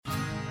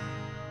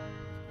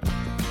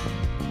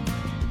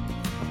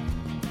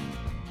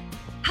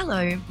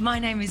Hello, my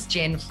name is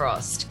Jen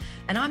Frost,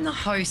 and I'm the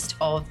host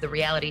of the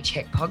Reality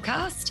Check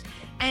podcast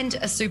and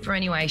a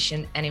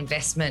superannuation and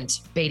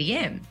investment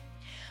BDM.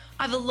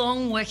 I have a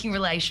long working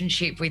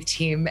relationship with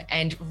Tim,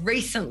 and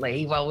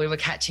recently, while we were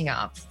catching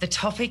up, the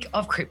topic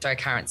of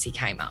cryptocurrency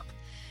came up.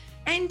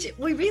 And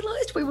we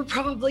realised we were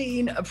probably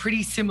in a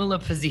pretty similar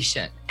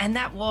position, and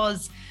that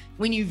was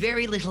we knew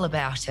very little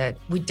about it,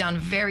 we'd done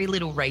very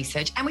little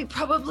research, and we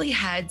probably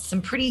had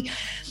some pretty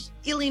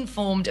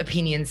ill-informed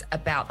opinions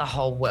about the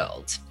whole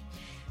world.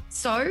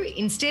 So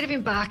instead of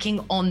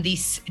embarking on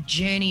this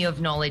journey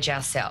of knowledge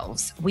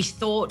ourselves, we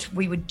thought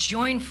we would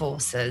join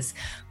forces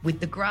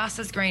with the Grass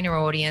is Greener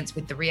audience,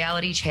 with the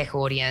Reality Check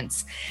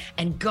audience,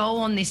 and go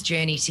on this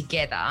journey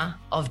together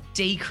of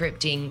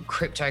decrypting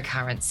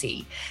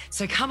cryptocurrency.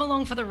 So come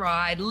along for the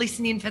ride,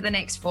 listen in for the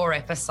next 4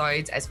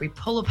 episodes as we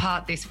pull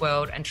apart this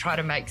world and try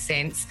to make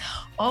sense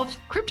of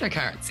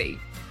cryptocurrency.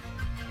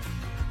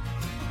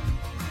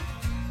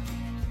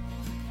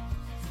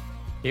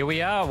 Here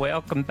we are.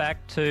 Welcome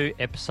back to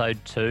episode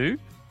 2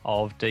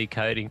 of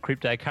Decoding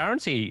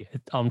Cryptocurrency.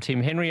 I'm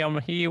Tim Henry.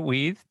 I'm here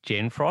with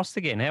Jen Frost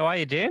again. How are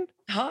you, Jen?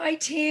 Hi,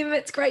 Tim.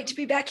 It's great to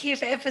be back here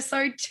for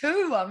episode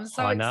 2. I'm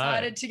so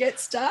excited to get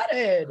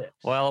started.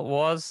 Well, it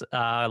was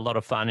a lot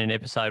of fun in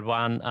episode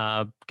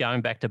 1,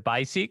 going back to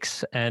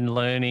basics and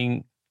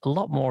learning a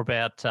lot more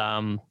about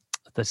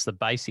the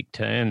basic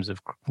terms of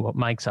what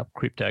makes up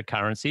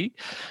cryptocurrency.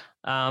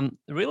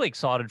 Really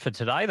excited for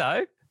today,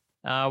 though.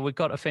 We've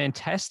got a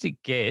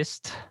fantastic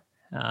guest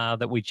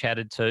that we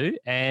chatted to.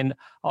 And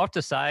I have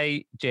to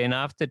say, Jen,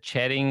 after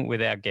chatting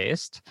with our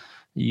guest,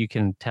 you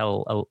can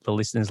tell the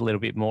listeners a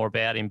little bit more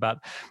about him.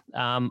 But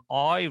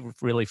I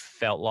really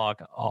felt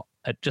like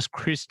it just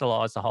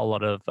crystallised a whole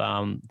lot of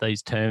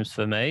these terms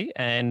for me.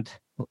 And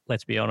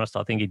let's be honest,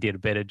 I think he did a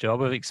better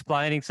job of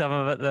explaining some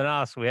of it than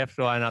us. We have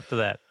to own up to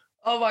that.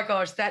 Oh my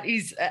gosh, that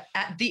is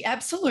the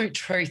absolute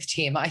truth,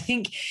 Tim. I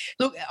think,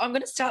 look, I'm going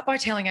to start by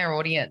telling our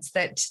audience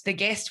that the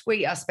guest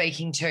we are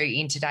speaking to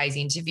in today's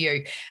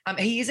interview,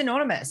 he is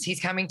anonymous. He's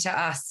coming to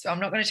us.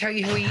 I'm not going to tell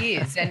you who he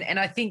is. And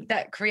I think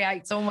that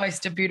creates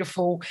almost a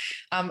beautiful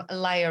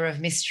layer of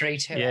mystery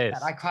to it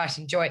that I quite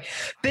enjoy.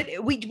 But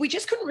we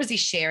just couldn't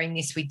resist sharing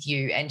this with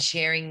you and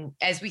sharing,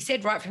 as we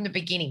said right from the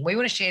beginning, we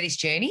want to share this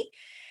journey.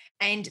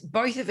 And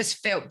both of us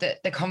felt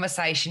that the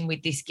conversation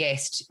with this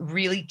guest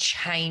really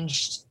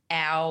changed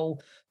our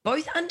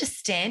both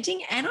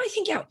understanding and I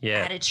think our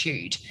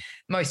attitude,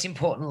 most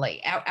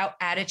importantly, our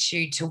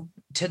attitude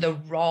to the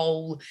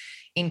role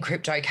in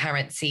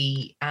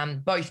cryptocurrency,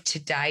 both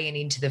today and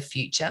into the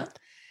future.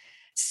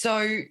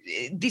 So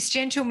this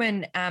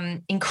gentleman,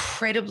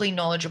 incredibly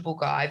knowledgeable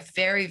guy,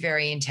 very,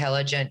 very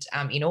intelligent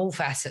in all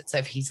facets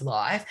of his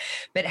life,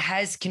 but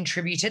has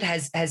contributed,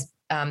 has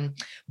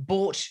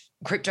bought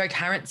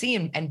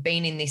cryptocurrency and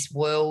been in this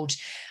world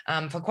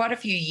for quite a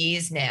few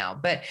years now.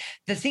 But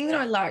the thing that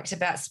I liked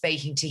about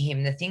speaking to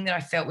him, the thing that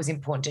I felt was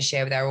important to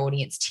share with our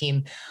audience,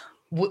 Tim,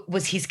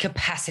 was his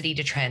capacity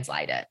to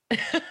translate it.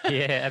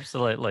 Yeah,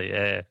 absolutely,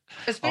 yeah.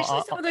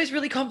 Especially some of those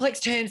really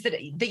complex terms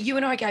that you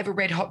and I gave a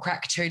red hot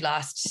crack to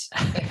last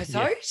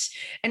episode.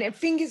 And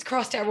fingers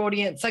crossed our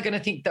audience are going to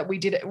think that we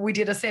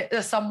did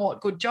a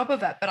somewhat good job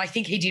of it, but I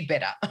think he did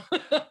better.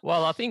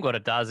 Well, I think what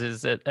it does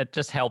is it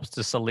just helps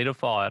to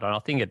solidify it, and I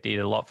think it did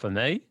a lot for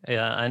me.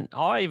 And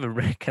I even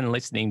reckon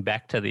listening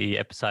back to the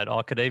episode,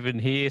 I could even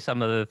hear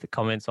some of the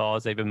comments I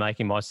was even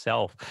making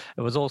myself.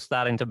 It was all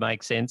starting to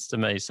make sense to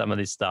me, some of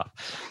this stuff.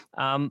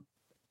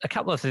 A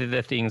couple of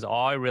the things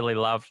I really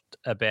loved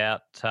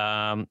about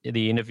the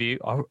interview,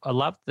 I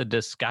loved the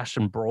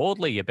discussion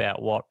broadly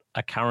about what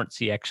a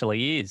currency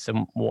actually is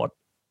and what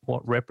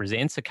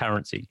represents a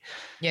currency.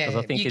 Yeah,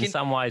 because I think in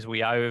some ways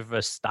we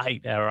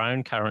overstate our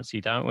own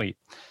currency, don't we?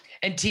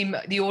 And Tim,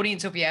 the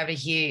audience will be able to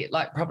hear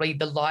like probably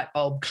the light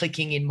bulb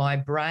clicking in my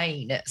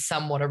brain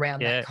somewhat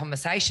around that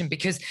conversation,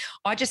 because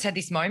I just had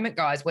this moment,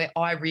 guys, where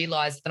I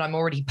realised that I'm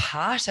already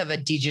part of a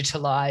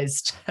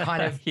digitalised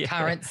kind of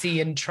currency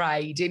and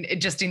trade in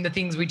the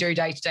things we do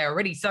day to day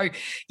already. So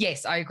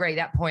yes, I agree.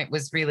 That point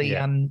was really,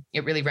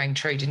 it really rang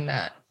true, didn't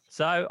it?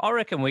 So I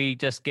reckon we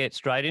just get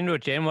straight into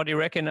it, Jen. What do you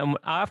reckon? And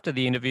after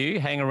the interview,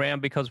 hang around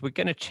because we're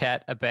going to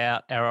chat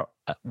about our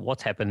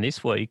what's happened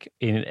this week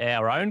in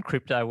our own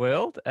crypto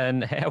world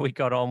and how we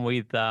got on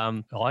with,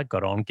 I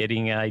got on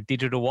getting a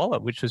digital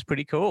wallet, which was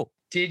pretty cool.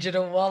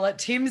 Digital wallet.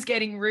 Tim's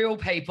getting real,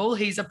 people.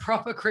 He's a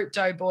proper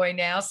crypto boy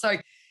now. So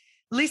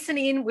listen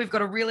in. We've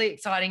got a really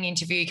exciting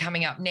interview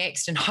coming up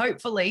next, and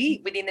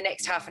hopefully within the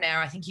next half an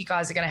hour, I think you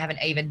guys are going to have an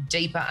even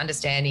deeper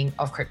understanding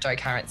of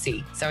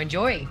cryptocurrency. So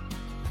enjoy.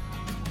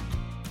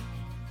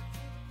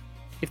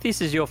 If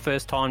this is your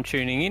first time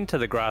tuning in to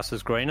The Grass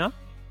is Greener,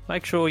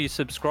 make sure you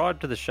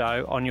subscribe to the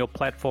show on your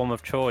platform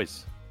of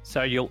choice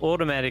so you'll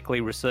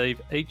automatically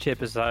receive each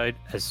episode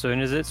as soon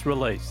as it's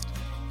released.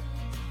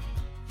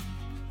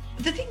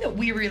 The thing that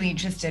we're really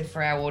interested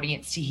for our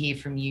audience to hear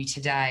from you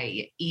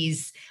today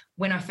is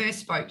when I first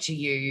spoke to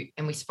you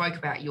and we spoke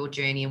about your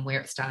journey and where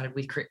it started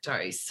with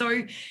crypto.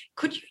 So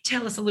could you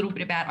tell us a little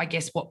bit about, I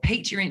guess, what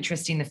piqued your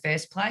interest in the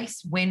first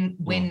place, when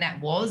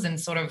that was, and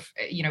sort of,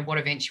 what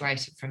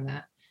eventuated from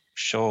that?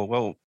 Sure.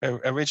 Well,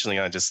 originally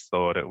I just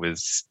thought it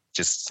was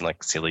just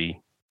like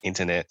silly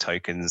internet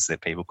tokens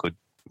that people could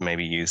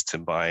maybe use to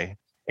buy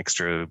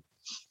extra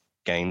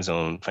games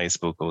on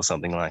Facebook or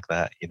something like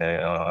that.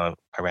 I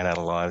ran out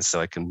of lives,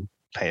 so I can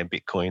pay a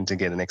Bitcoin to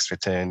get an extra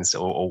turn,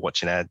 or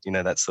watch an ad,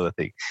 that sort of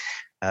thing.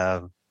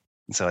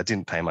 So I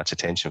didn't pay much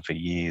attention for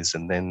years.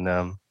 And then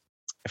a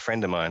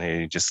friend of mine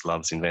who just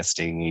loves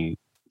investing,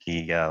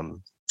 he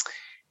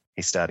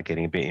started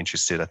getting a bit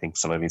interested. I think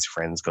some of his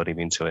friends got him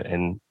into it,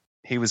 and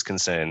he was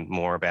concerned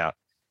more about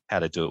how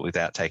to do it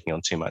without taking on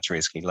too much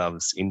risk. He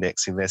loves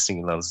index investing.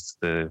 He loves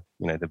the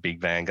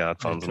big Vanguard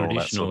funds and all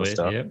that sort of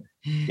stuff.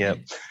 Yep.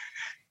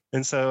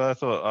 And so I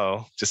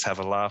thought, just have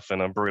a laugh.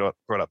 And I brought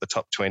up the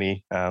top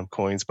 20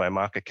 coins by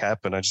market cap,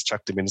 and I just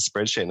chucked them in a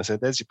spreadsheet. And I said,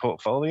 there's your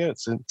portfolio.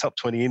 It's a top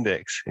 20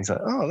 index. He's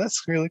like, oh,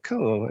 that's really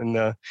cool.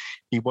 And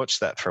he watched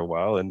that for a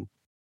while, and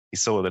he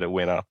saw that it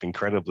went up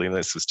incredibly. And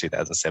this was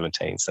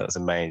 2017, so it was a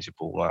major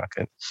bull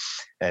market.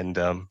 And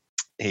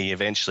he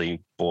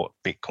eventually bought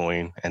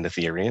Bitcoin and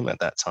Ethereum at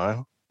that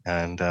time.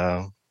 And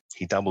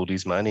he doubled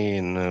his money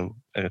in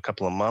a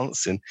couple of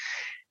months. And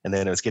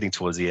then it was getting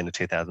towards the end of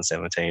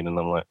 2017. And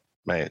I'm like,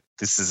 mate,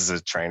 this is a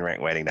train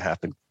wreck waiting to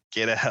happen.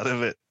 Get out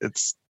of it.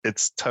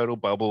 It's total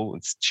bubble.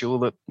 It's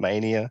tulip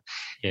mania.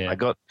 Yeah. I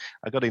got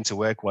into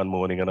work one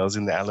morning, and I was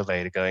in the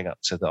elevator going up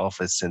to the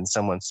office, and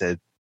someone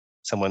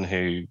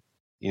who,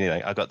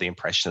 I got the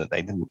impression that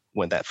they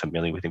weren't that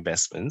familiar with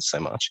investments so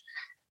much.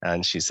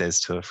 And she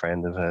says to a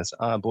friend of hers,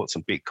 I bought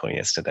some Bitcoin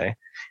yesterday.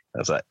 I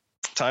was like,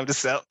 time to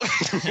sell.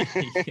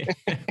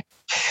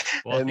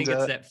 Well, I think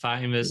it's that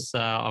famous,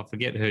 I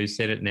forget who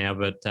said it now,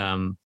 but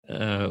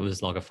it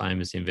was like a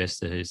famous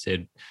investor who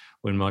said,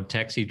 when my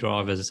taxi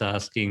driver is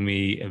asking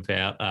me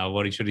about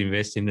what he should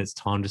invest in, it's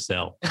time to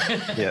sell.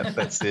 Yeah,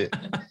 that's it.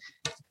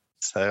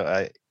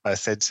 So I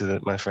said to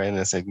my friend,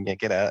 I said, yeah,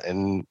 get out.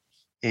 And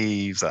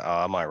he's like,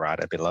 I might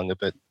ride a bit longer.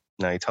 But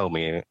no, he told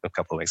me a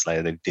couple of weeks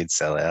later that he did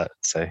sell out.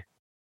 So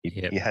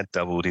he had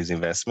doubled his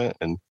investment,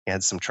 and he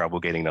had some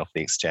trouble getting off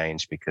the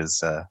exchange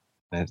because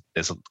when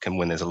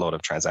there's a lot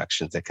of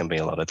transactions, there can be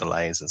a lot of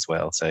delays as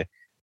well. So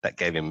that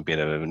gave him a bit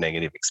of a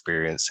negative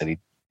experience, and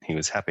he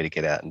was happy to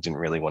get out and didn't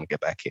really want to get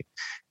back in.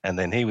 And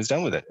then he was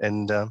done with it.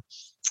 And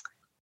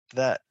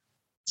that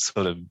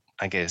sort of,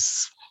 I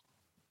guess,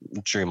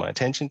 drew my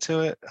attention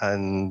to it,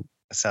 and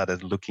I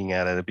started looking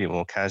at it a bit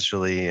more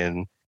casually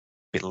and a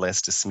bit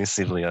less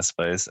dismissively, I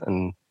suppose.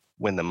 And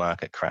when the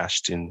market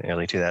crashed in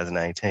early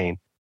 2018,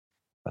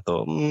 I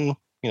thought,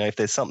 if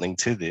there's something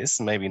to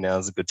this, maybe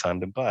now's a good time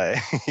to buy,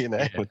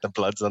 with the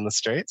bloods on the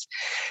streets.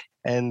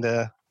 And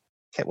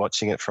kept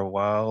watching it for a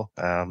while,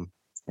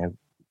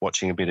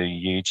 watching a bit of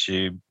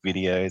YouTube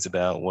videos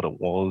about what it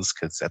was,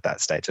 because at that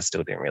stage I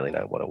still didn't really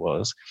know what it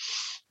was.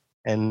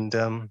 And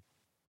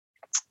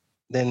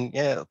then,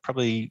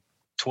 probably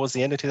towards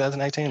the end of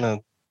 2018, I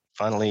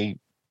finally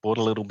bought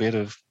a little bit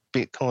of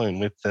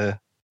Bitcoin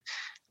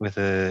with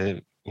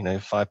a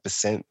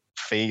 5%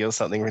 fee or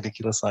something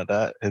ridiculous like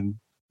that. And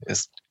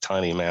it's a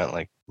tiny amount,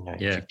 like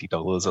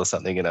 $50 or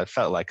something, and I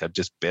felt like I'd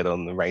just bet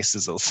on the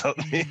races or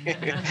something.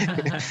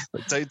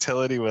 But don't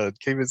tell anyone.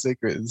 Keep it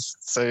secret. It's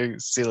so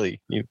silly.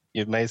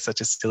 You've made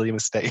such a silly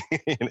mistake,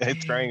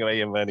 throwing away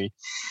your money.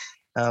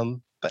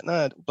 But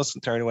no, it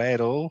wasn't thrown away at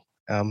all.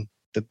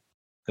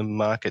 The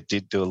market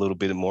did do a little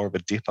bit more of a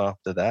dip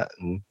after that,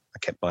 and I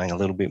kept buying a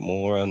little bit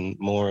more and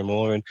more,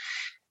 and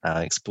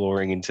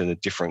exploring into the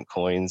different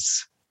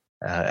coins.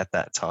 At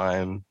that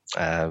time,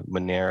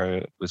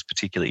 Monero was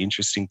particularly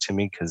interesting to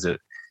me because it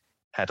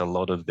had a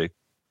lot of the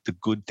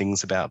good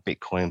things about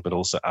Bitcoin, but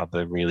also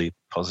other really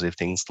positive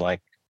things,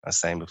 like I was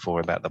saying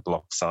before about the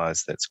block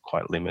size that's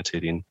quite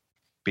limited in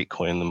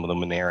Bitcoin. The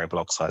Monero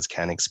block size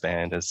can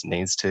expand as it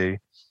needs to.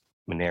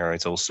 Monero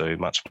is also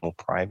much more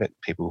private.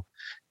 People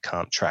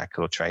can't track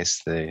or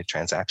trace the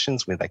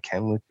transactions where they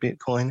can with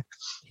Bitcoin.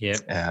 Yep.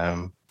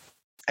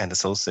 And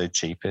it's also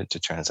cheaper to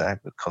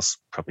transact. It costs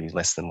probably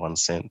less than 1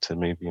 cent to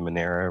move your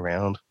Monero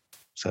around.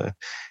 So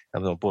I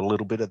bought a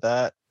little bit of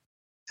that,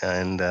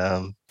 and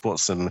bought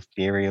some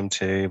Ethereum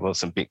too, bought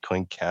some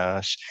Bitcoin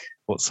Cash,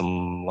 bought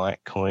some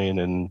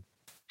Litecoin, and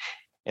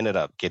ended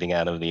up getting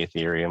out of the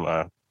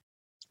Ethereum.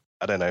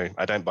 I don't know.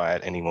 I don't buy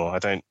it anymore. I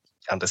don't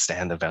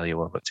understand the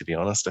value of it, to be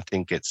honest. I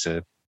think it's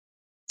an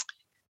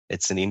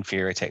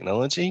inferior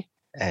technology,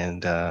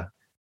 and I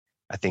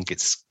think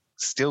it's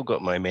still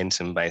got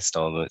momentum based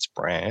on its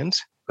brand,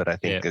 but I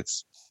think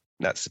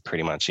that's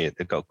pretty much it.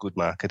 They've got good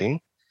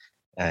marketing,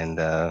 and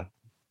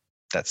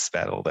that's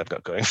about all they've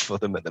got going for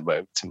them at the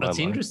moment. It's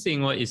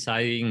interesting what you're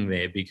saying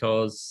there,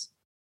 because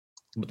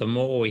the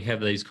more we have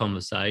these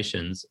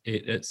conversations,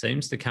 it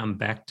seems to come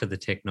back to the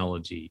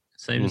technology.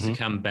 It seems to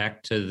come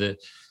back to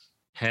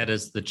how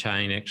does the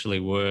chain actually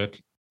work,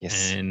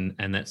 and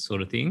that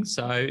sort of thing.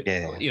 So,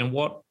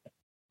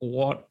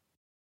 what?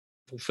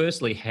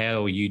 Firstly,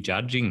 how are you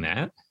judging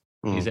that?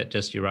 Is that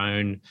just your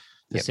own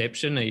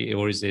perception,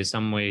 or is there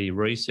somewhere you're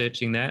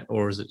researching that,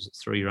 or is it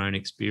through your own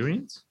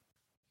experience?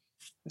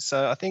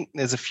 So I think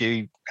there's a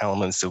few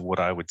elements of what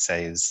I would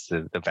say is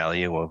the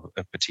value of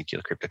a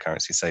particular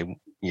cryptocurrency. So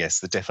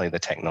yes, definitely the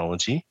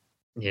technology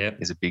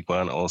is a big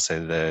one.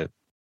 Also the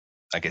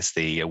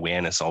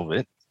awareness of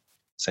it.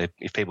 So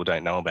if people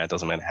don't know about it,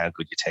 doesn't matter how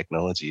good your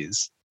technology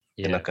is,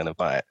 they're not going to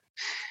buy it.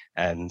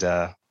 And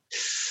I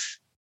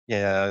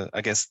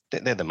guess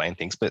they're the main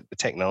things. But the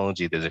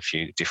technology, there's a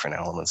few different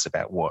elements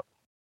about what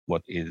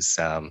is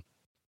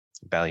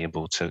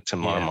valuable to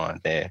my mind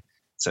there.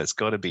 So it's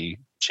got to be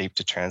cheap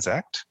to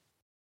transact,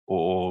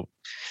 or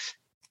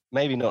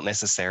maybe not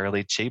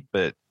necessarily cheap,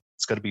 but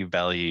it's got to be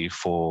value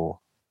for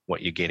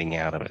what you're getting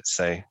out of it.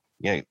 So,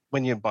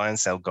 when you buy and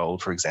sell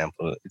gold, for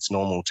example, it's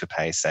normal to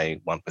pay,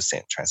 say,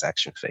 1%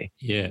 transaction fee.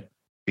 Yeah.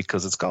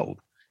 Because it's gold.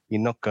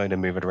 You're not going to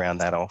move it around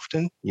that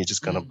often. You're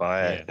just going to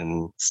buy it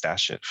and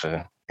stash it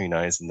for who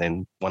knows, and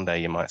then one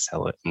day you might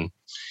sell it, and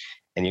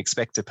you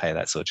expect to pay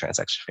that sort of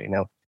transaction fee.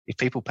 Now, if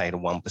people paid a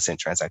 1%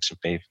 transaction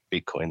fee for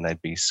Bitcoin,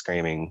 they'd be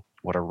screaming,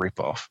 what a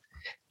rip-off.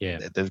 Yeah.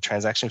 The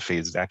transaction fee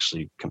is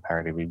actually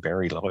comparatively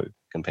very low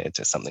compared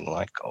to something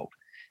like gold.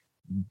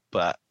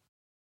 But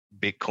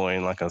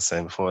Bitcoin, like I was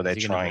saying before, they're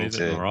trying to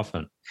move it more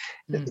often.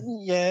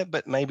 Yeah,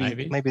 but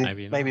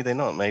maybe they're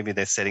not. Maybe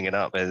they're setting it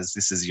up as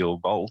this is your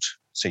vault.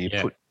 So you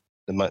put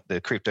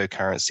the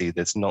cryptocurrency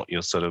that's not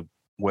your sort of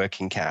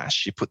working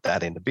cash, you put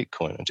that into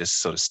Bitcoin and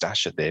just sort of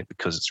stash it there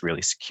because it's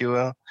really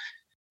secure.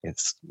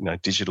 It's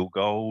digital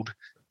gold,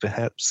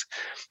 perhaps.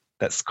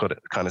 That's kind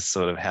of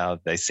sort of how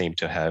they seem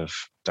to have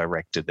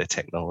directed their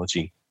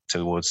technology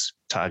towards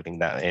targeting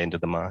that end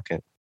of the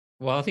market.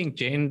 Well, I think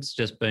Jen's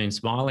just been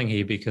smiling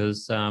here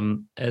because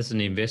as an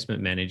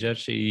investment manager,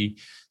 she's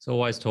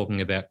always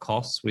talking about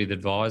costs with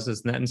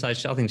advisors and that. And so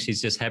I think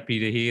she's just happy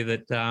to hear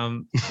that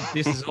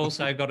this has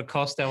also got a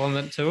cost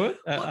element to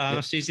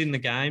it. She's in the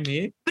game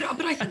here.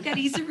 But I think that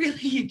is a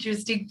really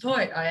interesting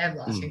point. I am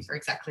laughing for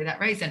exactly that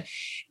reason.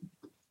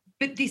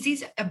 But this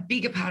is a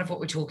bigger part of what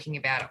we're talking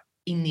about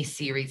in this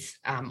series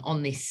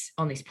on this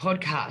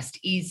podcast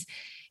is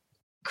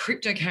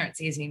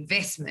cryptocurrency as an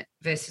investment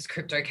versus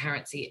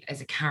cryptocurrency as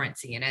a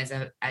currency and as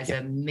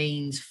a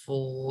means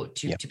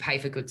to pay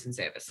for goods and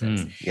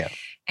services.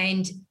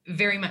 And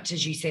very much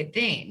as you said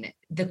then,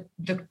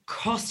 the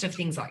cost of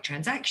things like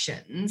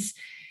transactions,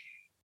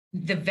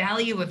 the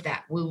value of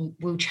that will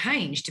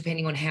change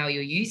depending on how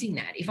you're using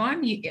that.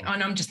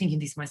 And I'm just thinking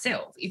this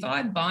myself, if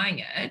I'm buying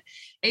it,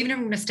 even if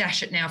I'm going to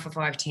stash it now for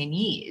 5-10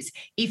 years,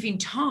 if in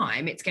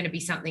time it's going to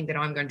be something that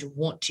I'm going to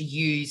want to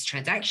use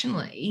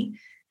transactionally,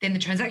 then the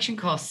transaction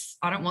costs,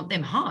 I don't want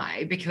them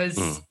high because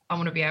I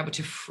want to be able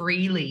to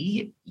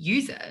freely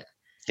use it.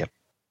 Yep.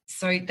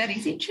 So that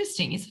is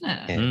interesting, isn't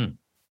it? Yeah.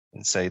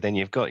 And so then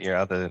you've got your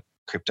other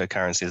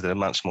cryptocurrencies that are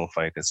much more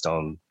focused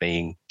on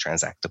being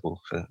transactable.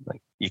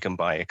 You can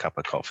buy a cup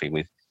of coffee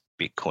with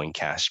Bitcoin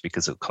Cash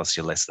because it costs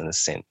you less than a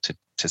cent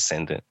to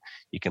send it.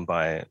 You can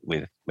buy it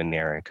with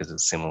Monero because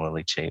it's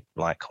similarly cheap.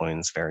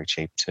 Litecoin's very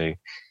cheap too.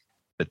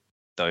 But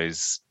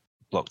those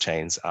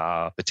blockchains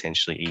are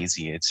potentially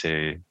easier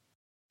to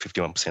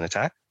 51%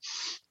 attack.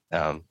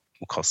 Will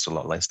cost a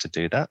lot less to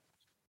do that.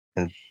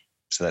 And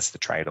so that's the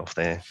trade-off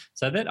there.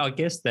 So that, I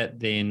guess that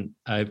then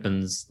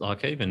opens,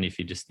 like even if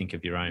you just think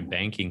of your own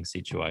banking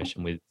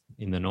situation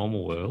in the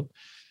normal world,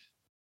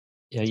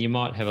 you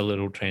might have a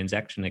little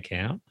transaction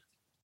account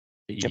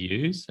that you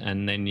use,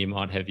 and then you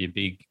might have your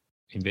big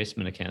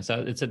investment account. So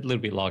it's a little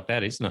bit like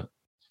that, isn't it?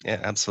 Yeah,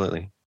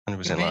 absolutely. 100%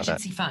 like that.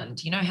 Emergency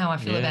fund. You know how I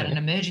feel about an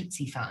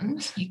emergency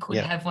fund? You could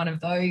have one of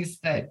those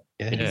that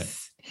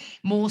is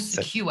more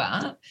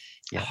secure,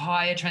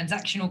 higher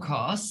transactional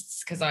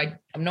costs, because I'm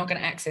not going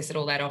to access it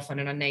all that often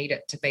and I need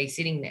it to be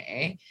sitting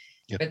there.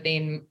 But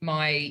then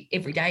my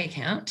everyday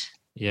account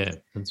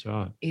that's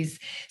right.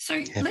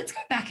 Let's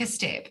go back a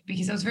step,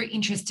 because I was very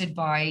interested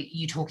by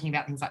you talking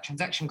about things like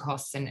transaction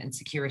costs and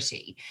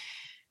security.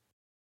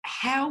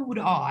 How would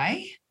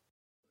I,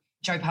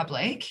 Joe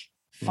Public,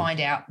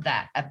 find out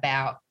that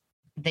about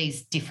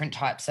these different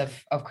types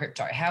of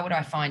crypto? How would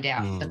I find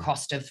out the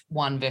cost of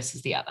one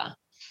versus the other?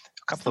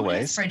 A couple of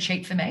ways.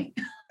 Spreadsheet for me.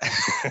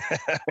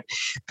 A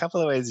couple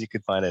of ways you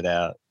could find it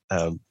out,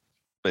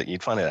 but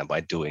you'd find it out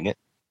by doing it,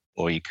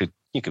 or you could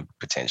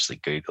potentially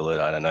Google it.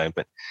 I don't know,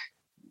 but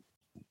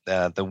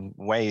the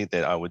way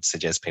that I would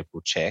suggest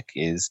people check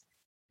is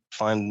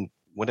find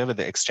whatever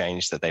the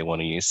exchange that they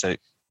want to use. So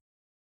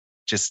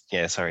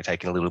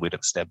taking a little bit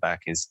of a step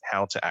back, is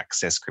how to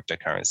access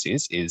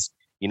cryptocurrencies is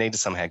you need to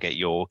somehow get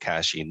your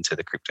cash into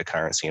the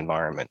cryptocurrency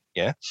environment.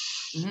 Yeah.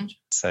 Mm-hmm.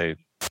 So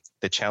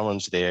the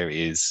challenge there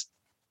is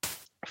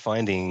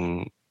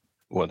finding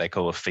what they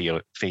call a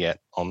fiat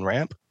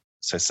on-ramp.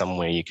 So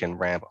somewhere you can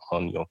ramp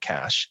on your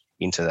cash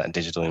into that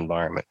digital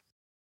environment.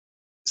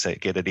 So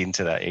get it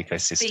into that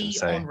ecosystem. Fee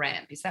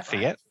on-ramp, is that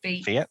right?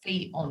 Fiat.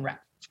 Fee on-ramp.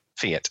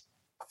 Fiat.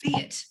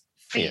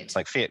 Fiat.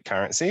 Like fiat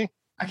currency.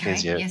 Okay.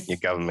 There's your Yes.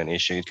 government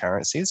issued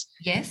currencies.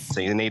 Yes. So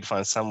you need to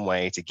find some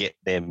way to get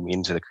them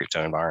into the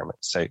crypto environment.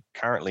 So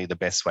currently the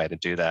best way to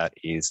do that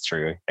is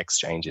through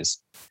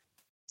exchanges.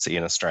 So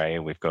in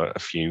Australia, we've got a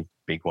few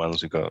big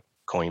ones. We've got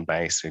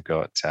Coinbase, we've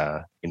got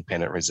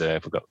Independent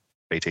Reserve, we've got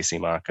BTC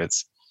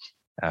Markets.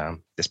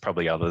 There's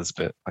probably others,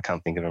 but I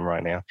can't think of them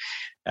right now.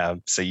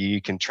 So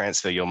you can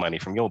transfer your money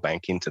from your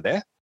bank into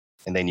there,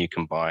 and then you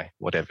can buy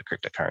whatever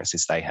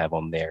cryptocurrencies they have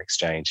on their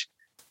exchange.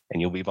 And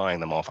you'll be buying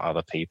them off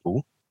other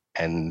people.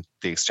 And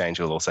the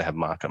exchange will also have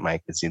market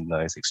makers in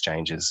those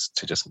exchanges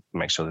to just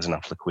make sure there's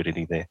enough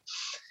liquidity there.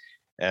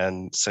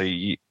 And so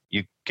you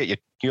get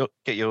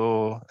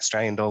your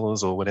Australian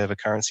dollars or whatever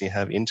currency you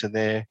have into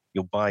there.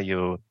 You'll buy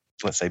your,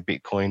 let's say,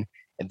 Bitcoin.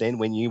 And then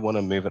when you want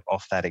to move it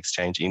off that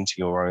exchange into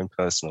your own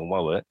personal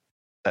wallet,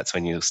 that's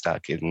when you'll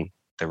start getting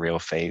the real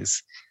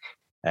fees.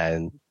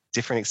 And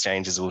different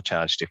exchanges will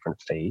charge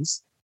different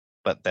fees,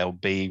 but they'll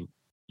be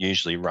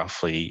usually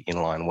roughly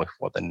in line with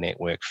what the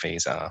network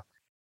fees are.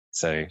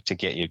 So to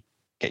get your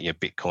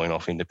Bitcoin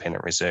off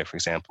Independent Reserve, for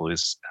example,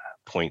 is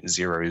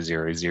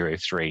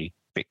 0.0003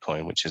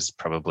 Bitcoin, which is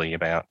probably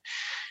about,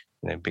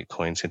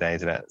 Bitcoin today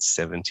is about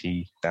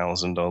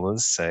 $70,000.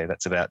 So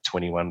that's about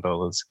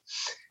 $21,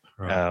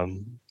 Right.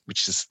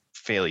 which is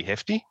fairly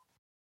hefty.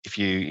 If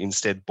you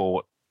instead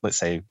bought, let's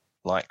say,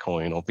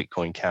 Litecoin or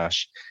Bitcoin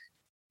Cash,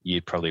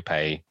 you'd probably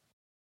pay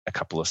a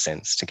couple of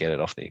cents to get it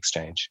off the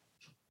exchange.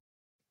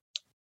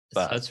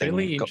 So it's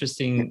really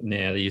interesting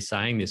now that you're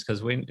saying this,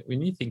 because when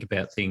you think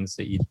about things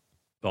that you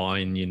buy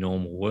in your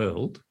normal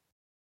world,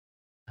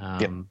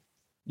 you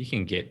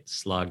can get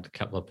slugged a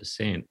couple of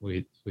percent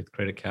with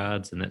credit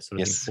cards and that sort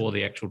of thing for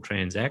the actual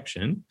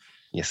transaction.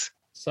 Yes.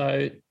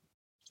 So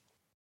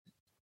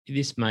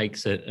this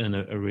makes it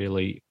a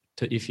really,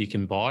 if you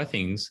can buy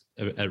things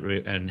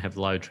and have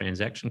low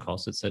transaction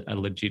costs, it's a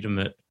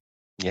legitimate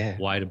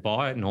way to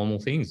buy normal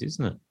things,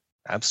 isn't it?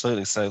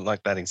 Absolutely. So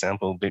like that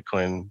example,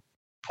 Bitcoin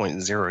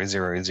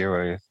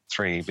 0.0003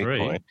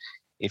 Bitcoin,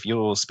 if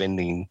you're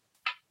spending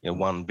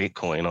 1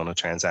 Bitcoin on a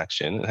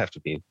transaction, it'd have to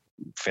be a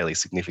fairly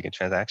significant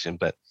transaction,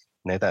 but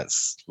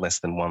that's less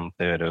than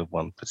 1/3 of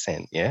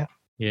 1%, yeah?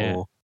 Yeah.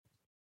 Or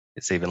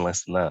it's even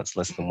less than that. It's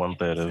less than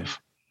 1/3 of,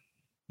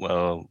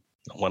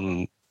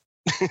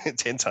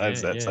 10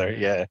 times that. Sorry.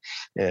 Yeah,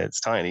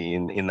 it's tiny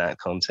in that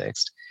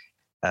context.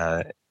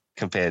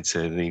 Compared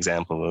to the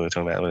example we were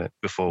talking about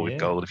before with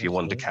gold, if you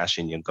wanted to cash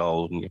in your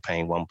gold and you're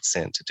paying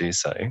 1% to do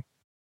so,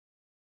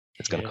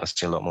 it's going to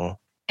cost you a lot more.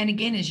 And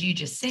again, as you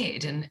just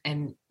said,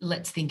 and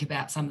let's think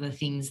about some of the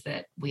things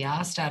that we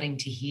are starting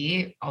to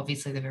hear.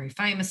 Obviously, the very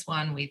famous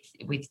one with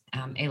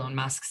Elon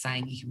Musk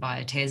saying you can buy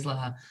a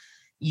Tesla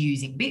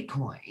using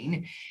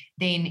Bitcoin.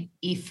 Then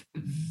if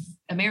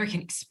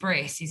American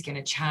Express is going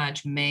to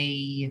charge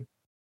me,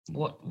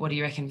 what do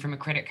you reckon from a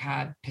credit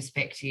card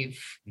perspective,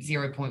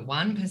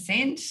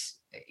 0.1%,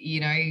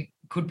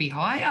 could be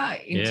higher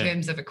in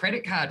terms of a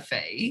credit card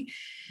fee.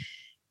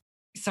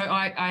 So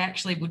I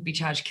actually would be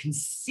charged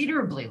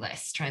considerably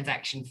less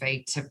transaction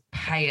fee to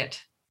pay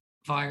it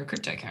via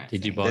cryptocurrency.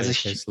 Did you buy a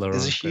Tesla?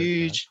 There's a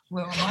huge...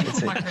 Well, I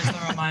bought my Tesla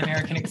on my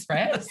American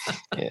Express.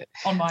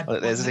 On my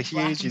there's a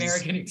huge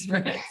American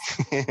Express.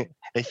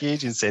 A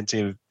huge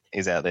incentive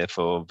is out there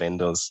for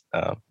vendors,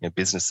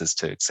 businesses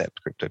to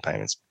accept crypto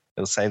payments.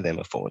 It'll save them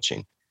a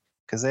fortune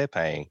because they're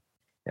paying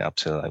up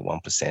to like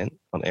 1%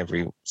 on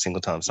every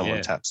single time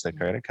someone taps their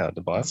credit card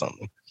to buy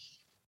something.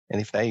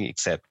 And if they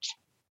accept,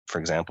 for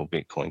example,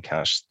 Bitcoin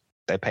Cash,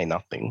 they pay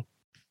nothing.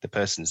 The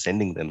person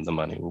sending them the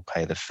money will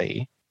pay the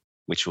fee,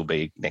 which will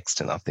be next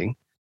to nothing.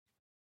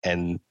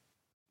 And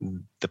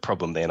the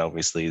problem then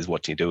obviously is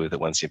what do you do with it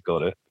once you've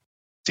got it?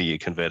 Do you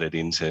convert it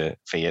into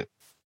fiat,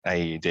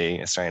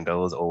 AUD, Australian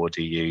dollars, or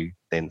do you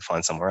then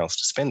find somewhere else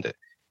to spend it?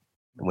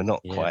 And we're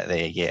not quite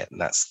there yet, and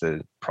that's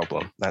the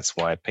problem. That's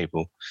why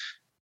people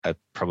are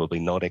probably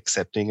not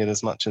accepting it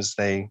as much as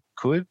they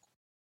could,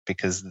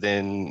 because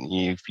then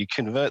if you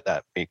convert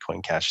that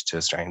Bitcoin Cash to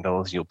Australian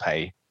dollars, you'll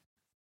pay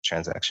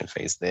transaction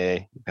fees there.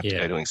 You have to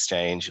go to an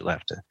exchange. You'll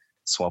have to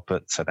swap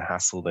it. So the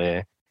hassle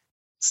there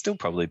still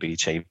probably be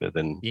cheaper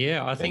than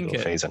I think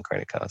fees on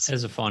credit cards.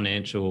 As a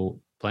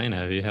financial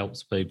planner who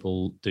helps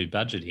people do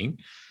budgeting,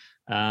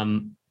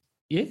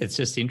 it's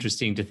just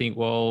interesting to think,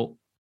 well,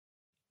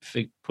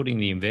 for putting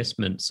the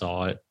investment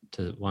side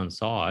to one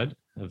side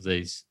of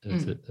these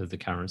of the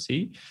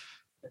currency,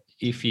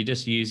 if you're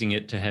just using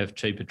it to have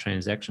cheaper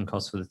transaction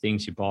costs for the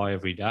things you buy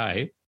every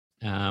day,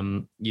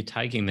 you're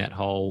taking that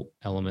whole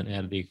element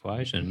out of the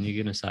equation.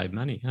 You're going to save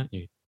money, aren't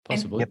you?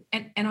 Possibly.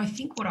 And I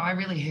think what I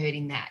really heard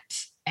in that,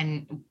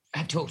 and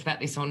I've talked about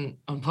this on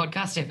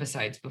podcast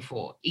episodes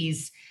before,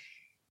 is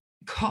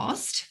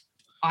cost,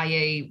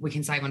 i.e. we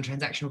can save on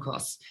transactional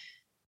costs,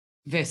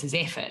 versus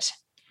effort.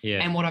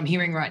 Yeah. And what I'm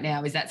hearing right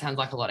now is that sounds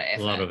like a lot of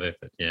effort. A lot of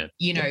effort, yeah.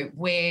 You know,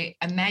 where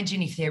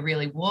imagine if there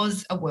really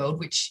was a world,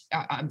 which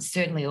I'm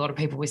certainly a lot of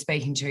people we're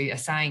speaking to are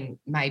saying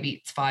maybe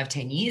it's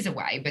 5-10 years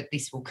away, but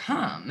this will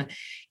come,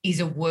 is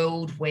a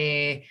world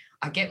where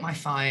I get my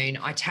phone,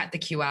 I tap the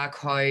QR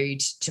code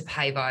to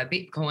pay via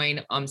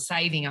Bitcoin, I'm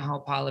saving a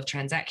whole pile of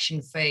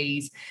transaction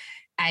fees,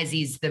 as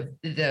is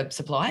the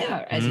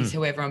supplier, as is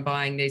whoever I'm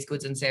buying these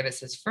goods and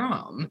services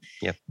from.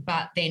 Yep.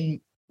 But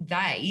then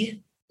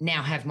they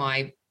now have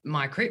my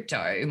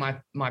crypto, my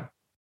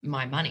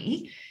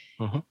money.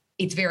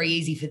 It's very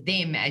easy for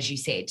them, as you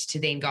said, to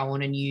then go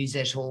on and use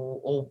it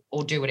or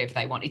do whatever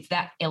they want. It's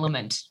that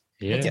element.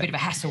 Yeah. It's a bit of a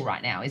hassle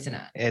right now, isn't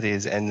it? It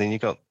is. And then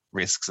you've got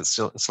risks.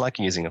 It's like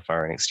using a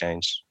foreign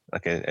exchange,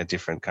 like a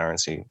different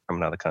currency from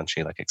another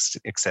country, like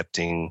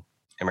accepting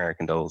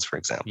American dollars, for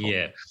example.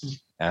 Yeah.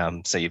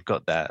 So you've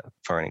got that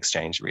foreign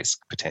exchange risk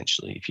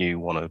potentially. If you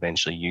want to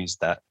eventually use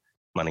that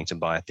money to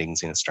buy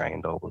things in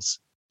Australian dollars,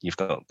 you've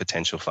got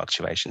potential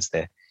fluctuations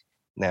there.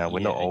 Now, we're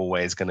not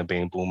always going to be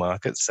in bull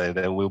markets, so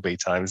there will be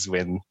times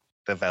when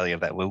the value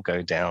of that will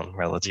go down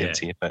relative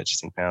to your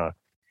purchasing power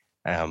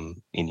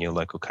in your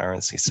local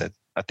currency. So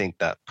I think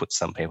that puts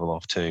some people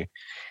off too.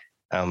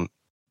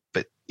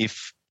 But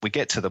if we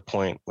get to the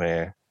point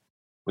where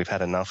we've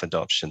had enough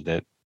adoption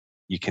that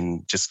you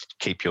can just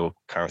keep your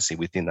currency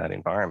within that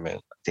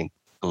environment, I think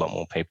a lot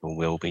more people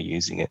will be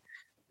using it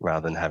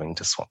rather than having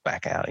to swap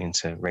back out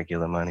into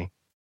regular money.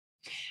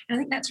 And I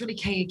think that's really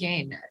key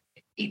again.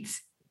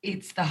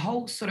 It's the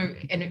whole sort of,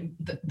 and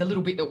the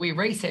little bit that we're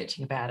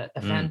researching about it,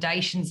 the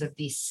foundations of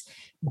this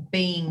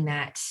being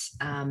that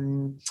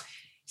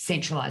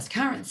centralised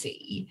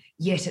currency,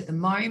 yet at the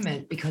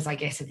moment, because I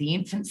guess of the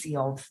infancy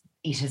of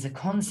it as a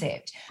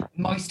concept,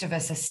 most of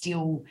us are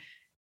still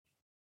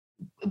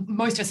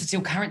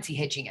currency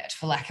hedging it,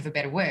 for lack of a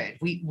better word.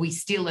 We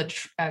still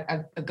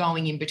are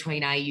going in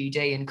between AUD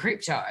and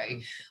crypto.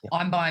 Yeah.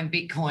 I'm buying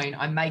Bitcoin,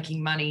 I'm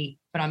making money,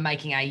 but I'm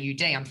making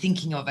AUD. I'm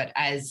thinking of it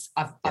as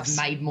I've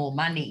made more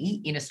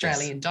money in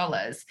Australian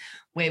dollars,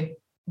 where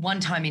one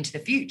time into the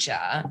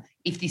future,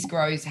 if this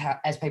grows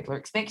as people are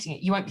expecting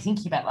it, you won't be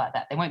thinking about it like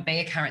that. There won't be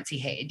a currency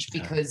hedge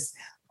because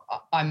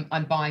I'm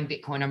buying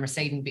Bitcoin, I'm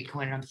receiving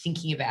Bitcoin, and I'm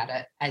thinking about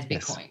it as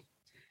Bitcoin. Yes.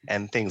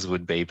 And things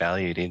would be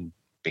valued in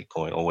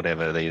Bitcoin or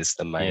whatever is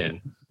the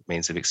main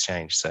means of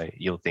exchange. So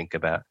you'll think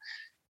about,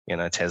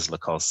 Tesla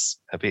costs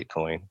a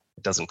Bitcoin.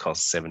 It doesn't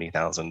cost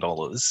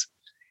 $70,000.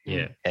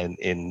 Yeah.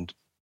 And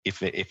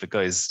if it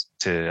goes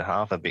to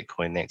half a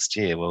Bitcoin next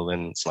year, well,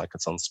 then it's like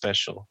it's on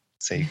special.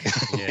 So you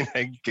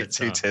can get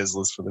two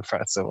Teslas for the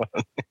price of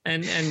one.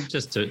 And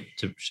just to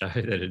show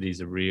that it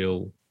is a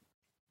real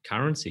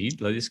currency,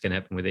 like this can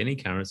happen with any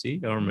currency.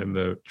 I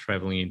remember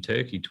traveling in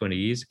Turkey 20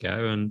 years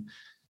ago, and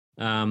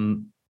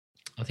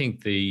I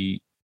think the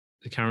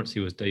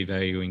currency was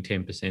devaluing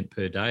 10%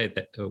 per day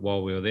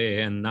while we were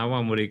there, and no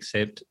one would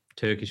accept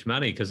Turkish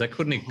money because they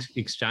couldn't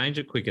exchange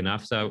it quick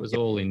enough. So it was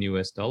all in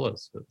US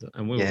dollars,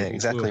 and we were having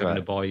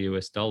to buy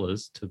US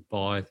dollars to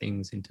buy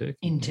things in Turkey.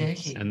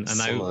 And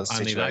they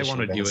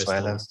wanted US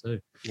dollars too.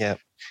 Yeah.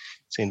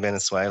 So in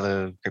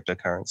Venezuela,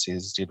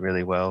 cryptocurrencies did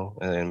really well,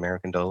 and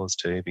American dollars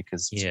too,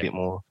 because it's a bit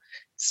more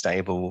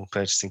stable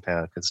purchasing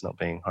power because it's not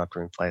being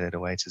hyperinflated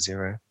away to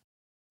zero.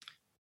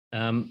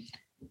 I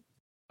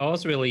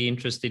was really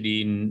interested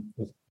in,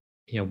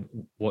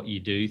 what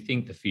you do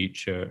think the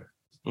future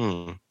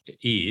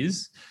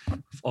is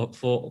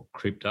for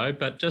crypto,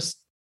 but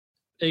just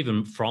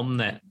even from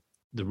that,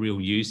 the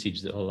real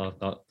usage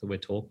that we're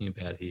talking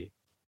about here.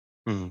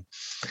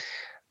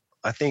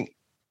 I think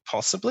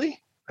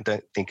possibly. I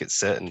don't think it's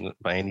certain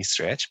by any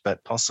stretch,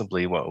 but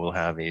possibly what we'll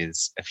have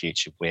is a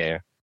future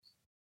where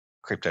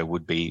crypto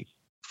would be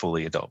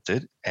fully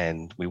adopted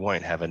and we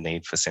won't have a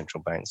need for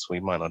central banks. We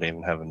might not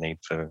even have a need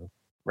for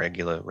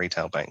regular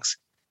retail banks.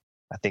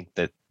 I think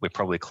that we're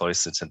probably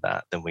closer to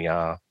that than we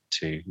are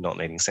to not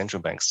needing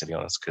central banks, to be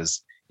honest,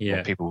 because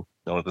when people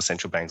know the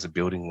central banks are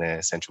building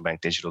their central bank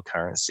digital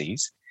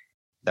currencies,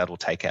 that'll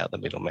take out the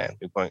middleman.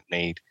 We won't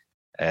need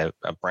a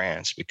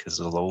branch because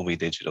it'll all be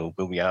digital.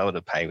 We'll be able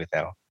to pay with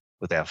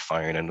our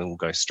phone, and it'll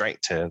go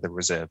straight to the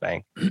Reserve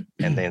Bank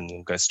and then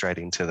we'll go straight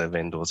into the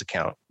vendor's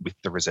account with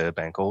the Reserve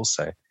Bank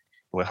also.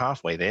 We're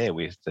halfway there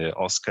with the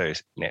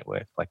OSCO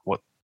network,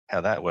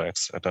 how that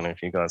works. I don't know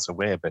if you guys are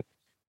aware, but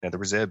the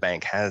Reserve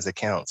Bank has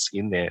accounts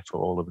in there for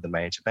all of the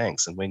major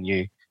banks. And when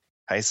you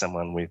pay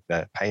someone with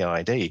that Pay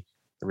ID,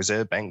 the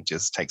Reserve Bank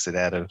just takes it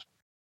out of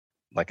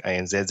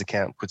ANZ's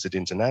account, puts it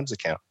into NAB's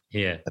account.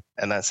 Yeah.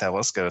 And that's how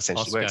OSCO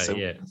essentially works.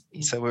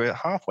 So we're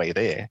halfway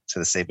there to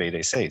the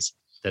CBDCs.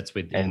 That's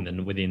within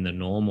the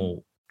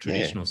normal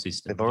traditional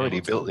system. They've already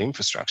built the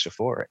infrastructure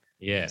for it.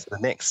 Yeah. So the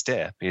next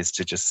step is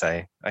to just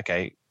say,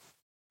 okay,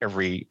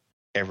 every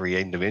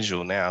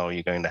individual now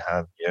you're going to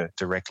have your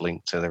direct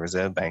link to the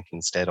Reserve Bank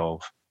instead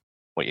of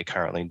what you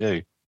currently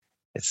do.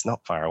 It's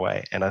not far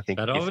away. And I think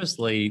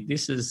obviously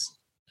this is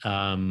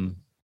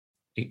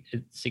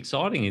it's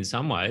exciting in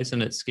some ways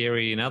and it's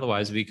scary in other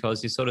ways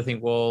because you sort of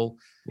think, well,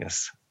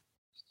 yes,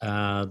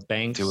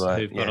 banks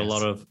who've got a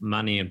lot of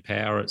money and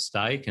power at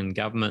stake, and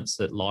governments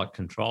that like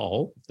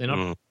control. They're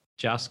not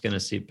just going to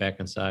sit back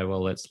and say,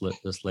 well, let's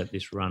let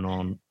this run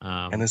on.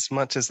 And as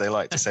much as they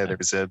like to say the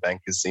Reserve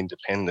Bank is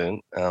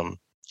independent,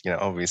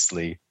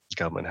 obviously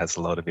government has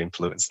a lot of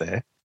influence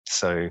there.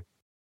 So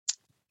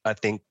I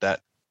think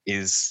that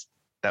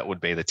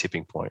would be the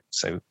tipping point.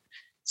 So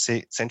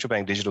central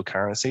bank digital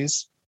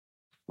currencies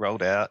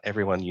rolled out,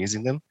 everyone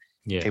using them.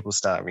 Yeah. People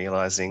start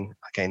realizing,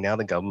 okay, now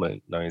the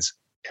government knows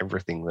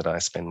everything that I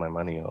spend my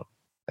money on.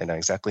 They know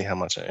exactly how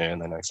much I earn.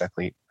 They know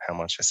exactly how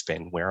much I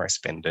spend, where I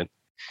spend it.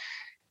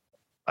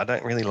 I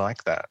don't really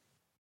like that.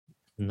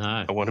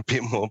 No. I want a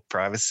bit more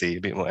privacy,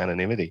 a bit more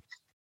anonymity.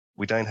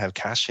 We don't have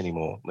cash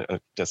anymore.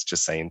 Let's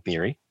just say in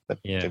theory that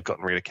they've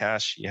gotten rid of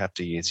cash. You have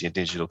to use your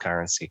digital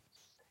currency.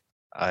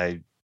 I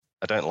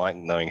don't like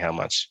knowing how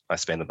much I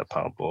spend at the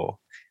pub or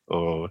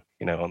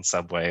on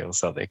Subway or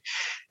something.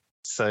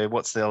 So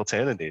what's the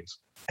alternative?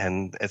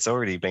 And it's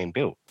already been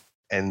built.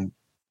 And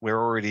we're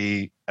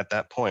already at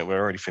that point, we're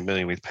already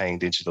familiar with paying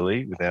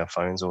digitally with our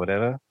phones or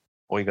whatever.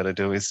 All you got to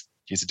do is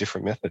use a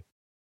different method.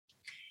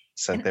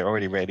 So they're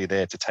already ready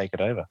there to take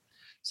it over.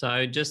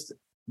 So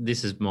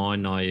this is my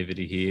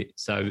naivety here.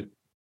 So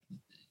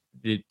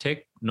the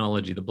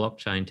technology, the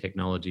blockchain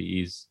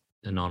technology is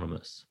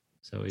anonymous.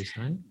 So what are you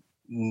saying?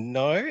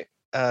 No,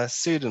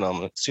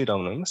 pseudonymous.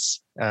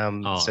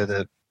 So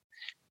that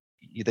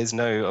there's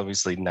no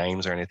obviously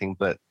names or anything,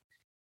 but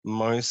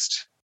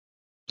most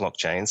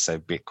blockchains, so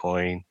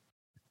Bitcoin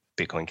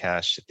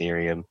Cash,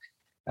 Ethereum,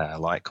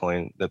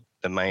 Litecoin,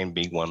 the main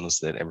big ones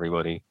that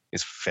everybody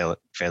is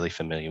fairly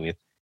familiar with,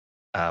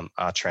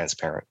 are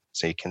transparent.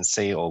 So you can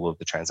see all of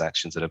the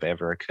transactions that have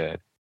ever occurred.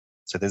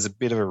 So there's a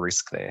bit of a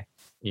risk there.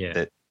 Yeah.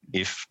 That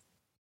if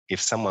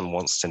someone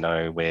wants to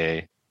know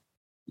where,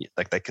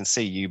 like they can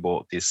see you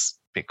bought this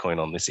Bitcoin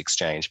on this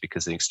exchange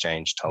because the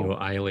exchange told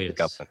the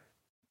government.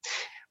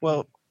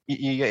 Well,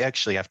 you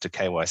actually have to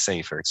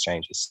KYC for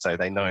exchanges. So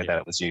they know that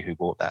it was you who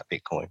bought that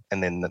Bitcoin.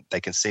 And then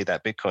they can see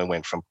that Bitcoin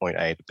went from point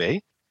A to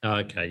B.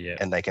 Okay, yeah.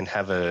 And they can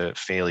have a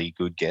fairly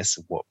good guess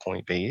of what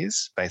point B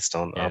is based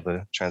on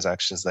other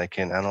transactions they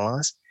can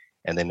analyze.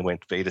 And then it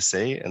went B to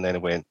C, and then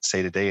it went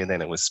C to D, and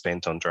then it was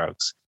spent on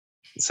drugs.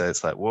 So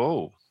it's like,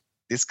 whoa,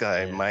 this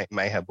guy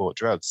may have bought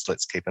drugs.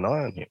 Let's keep an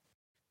eye on him.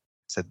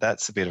 So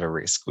that's a bit of a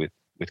risk with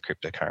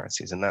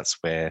cryptocurrencies. And that's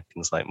where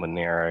things like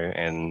Monero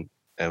and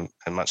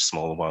a much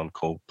smaller one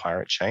called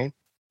Pirate Chain,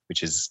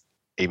 which is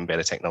even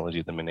better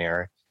technology than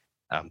Monero,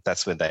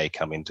 that's where they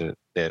come into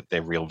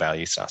their real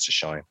value starts to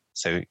shine.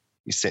 So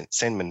you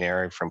send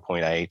Monero from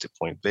point A to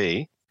point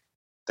B,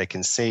 they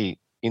can see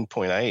in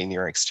point A in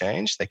your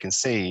exchange, they can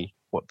see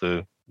what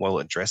the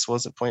wallet address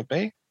was at point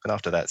B, but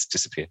after that, it's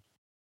disappeared.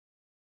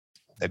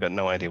 They've got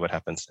no idea what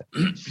happens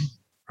there.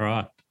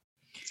 Right.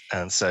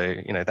 And so,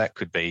 that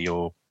could be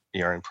your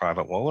own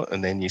private wallet,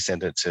 and then you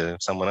send it to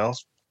someone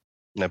else.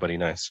 Nobody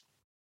knows.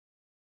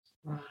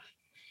 Right.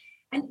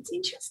 And it's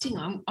interesting.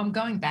 I'm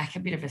going back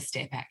a bit of a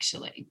step,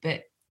 actually,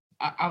 but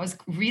I was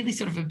really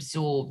sort of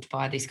absorbed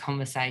by this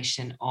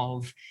conversation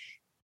of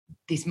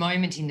this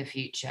moment in the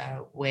future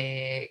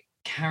where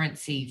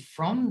currency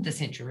from the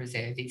Central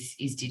Reserve is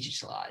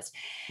digitalised.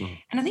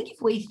 And I think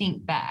if we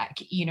think back,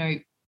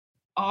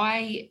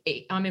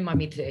 I'm in my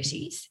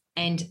mid-30s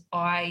and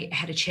I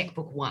had a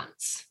checkbook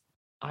once.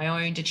 I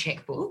owned a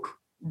checkbook,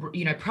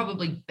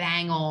 probably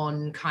bang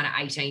on kind of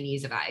 18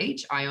 years of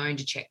age. I owned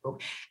a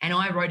checkbook and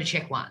I wrote a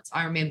check once.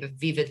 I remember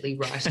vividly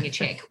writing a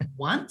check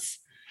once,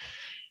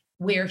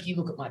 where if you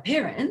look at my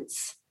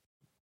parents,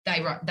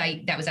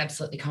 that was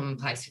absolutely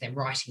commonplace for them,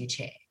 writing a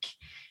check.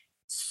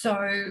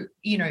 So,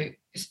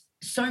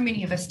 so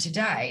many of us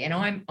today,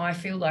 and I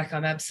feel like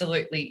I'm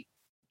absolutely,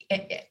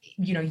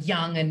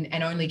 young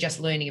and only just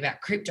learning about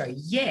crypto,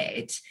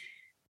 yet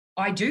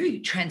I do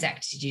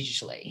transact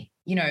digitally.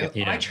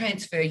 I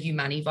transfer you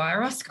money via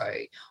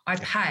Roscoe. I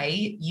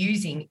pay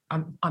using,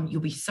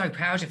 you'll be so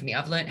proud of me.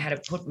 I've learned how to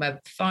put my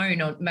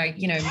phone on my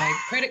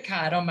credit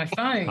card on my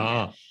phone.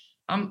 Oh.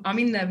 I'm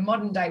in the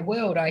modern day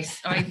world. I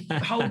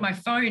hold my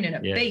phone and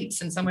it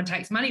beeps and someone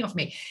takes money off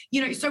me.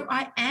 So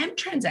I am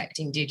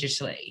transacting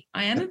digitally.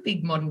 I am a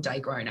big modern day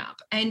grown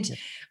up. And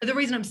the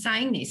reason I'm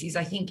saying this is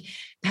I think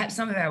perhaps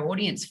some of our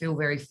audience feel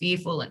very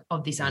fearful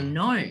of this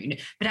unknown,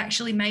 but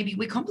actually maybe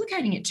we're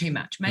complicating it too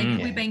much. Maybe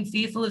we're being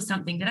fearful of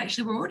something that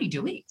actually we're already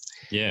doing.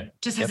 Yeah.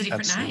 Just has a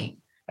different name.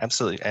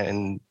 Absolutely.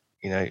 And,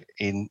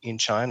 in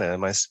China,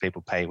 most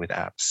people pay with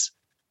apps.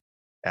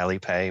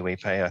 Alipay,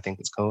 WePay, I think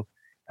it's called.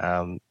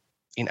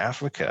 In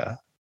Africa,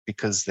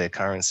 because their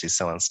currency is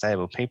so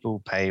unstable, people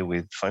pay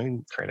with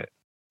phone credit.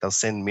 They'll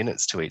send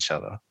minutes to each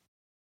other.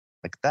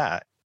 Like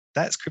that.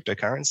 That's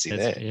cryptocurrency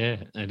there.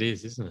 Yeah, it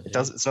is, isn't it?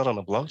 It's not on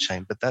a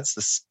blockchain, but that's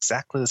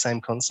exactly the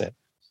same concept.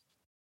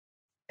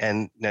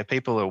 And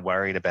people are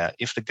worried about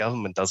if the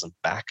government doesn't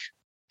back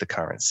the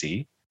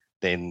currency,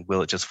 then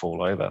will it just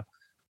fall over?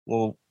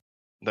 Well,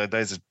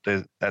 that's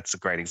a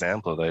great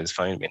example of those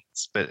phone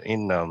minutes. But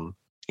in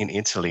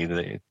Italy,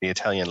 the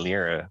Italian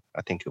lira,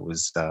 I think it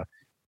was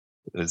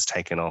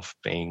taken off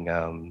being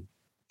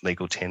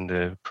legal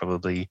tender,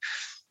 probably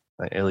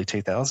early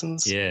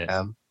 2000s.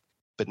 Yeah.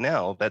 But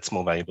now that's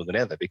more valuable than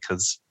ever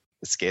because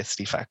the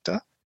scarcity factor.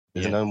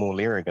 There's no more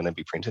lira going to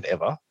be printed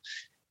ever.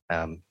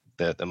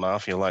 The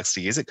mafia likes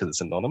to use it because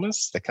it's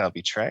anonymous. They can't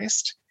be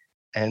traced.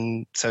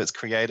 And so it's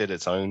created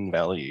its own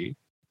value.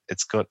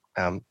 It's got,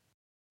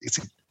 it's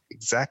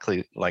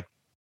exactly like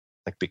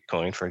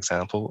Bitcoin, for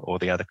example, or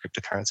the other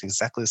cryptocurrency,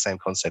 exactly the same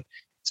concept.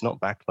 It's not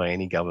backed by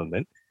any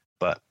government,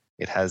 but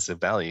it has a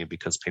value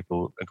because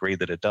people agree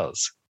that it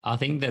does. I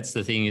think that's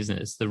the thing, isn't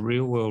it? It's the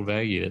real world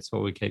value. That's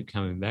what we keep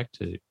coming back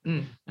to.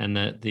 And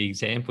the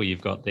example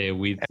you've got there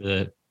with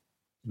the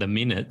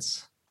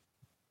minutes,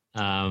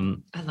 I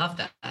love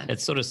that.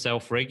 It's sort of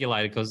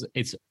self-regulated because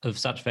it's of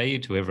such value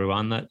to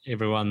everyone that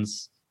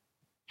everyone's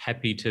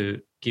happy to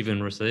give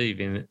and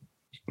receive in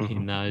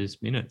those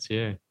minutes.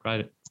 Yeah,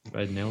 great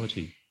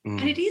analogy.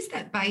 And it is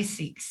that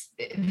basics,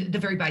 the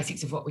very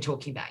basics of what we're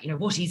talking about.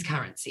 What is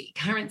currency?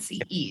 Currency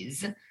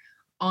is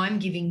I'm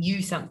giving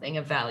you something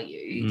of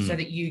value so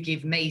that you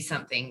give me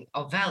something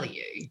of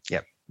value.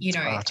 Yep.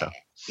 Barter.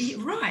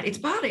 Right. It's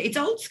barter. It's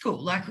old school.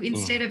 Like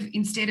instead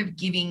of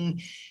giving,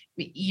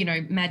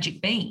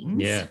 magic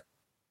beans,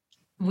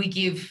 we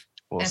give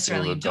or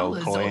Australian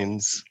dollars, gold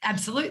coins.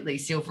 Absolutely,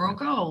 silver or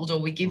gold, or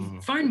we give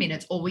phone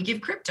minutes, or we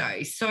give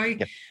crypto. So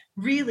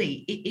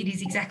really, it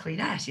is exactly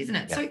that, isn't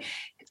it? So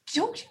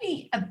talk to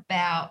me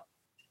about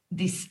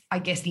this, I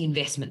guess, the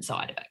investment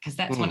side of it, because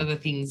that's one of the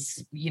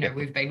things,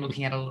 we've been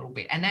looking at a little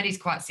bit. And that is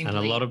quite simply.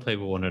 And a lot of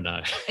people want to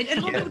know. And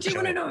a lot of people do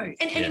want to know.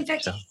 And in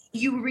fact,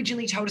 you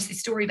originally told us this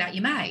story about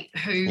your mate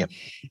who, a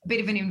bit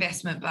of an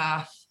investment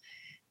buff,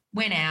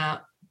 went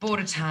out,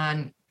 bought a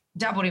ton,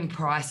 doubled in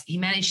price. He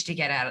managed to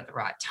get out at the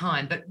right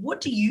time. But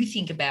what do you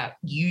think about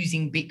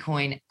using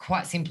Bitcoin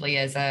quite simply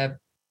as a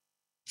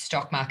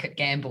stock market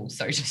gamble,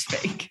 so to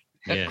speak,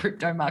 a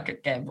crypto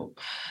market gamble?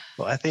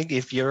 Well, I think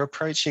if you're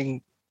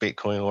approaching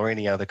Bitcoin or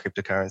any other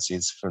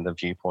cryptocurrencies from the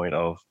viewpoint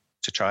of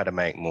to try to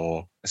make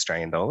more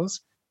Australian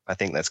dollars, I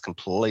think that's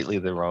completely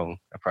the wrong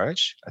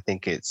approach. I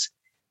think it's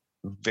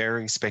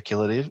very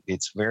speculative.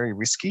 It's very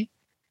risky.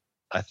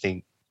 I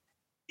think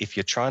if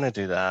you're trying to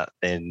do that,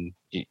 then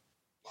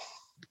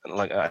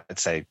I'd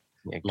say,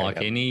 like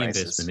any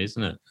investment,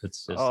 isn't it?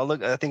 It's just...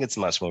 I think it's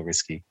much more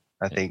risky.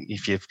 I think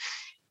if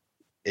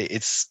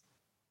it's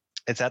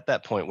at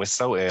that point, we're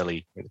so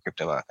early in the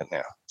crypto market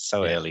now,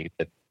 early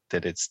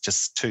that it's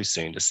just too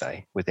soon to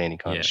say with any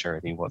kind of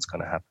surety what's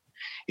going to happen.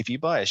 If you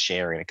buy a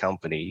share in a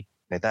company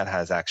that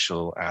has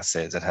actual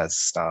assets, it has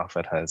staff,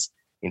 it has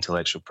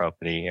intellectual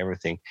property,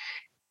 everything,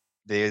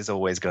 there's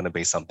always going to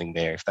be something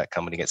there. If that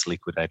company gets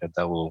liquidated,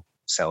 they will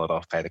sell it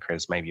off, pay the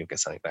creditors, maybe you'll get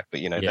something back.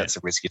 But, that's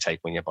a risk you take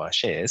when you buy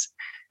shares.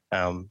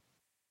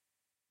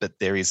 But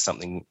there is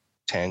something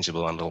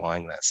tangible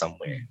underlying that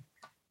somewhere,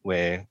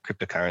 where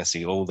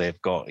cryptocurrency, all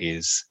they've got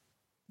is,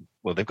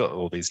 they've got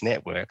all these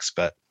networks,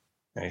 but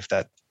if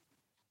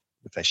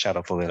they shut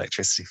off all the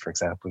electricity, for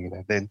example,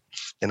 then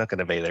they're not going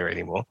to be there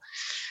anymore.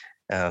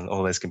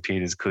 All those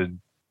computers could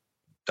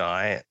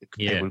die.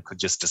 People could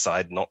just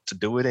decide not to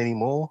do it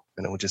anymore,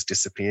 and it will just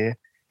disappear.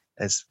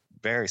 It's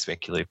very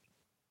speculative.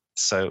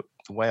 So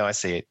the way I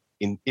see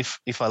it,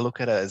 if I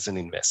look at it as an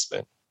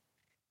investment,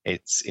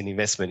 it's an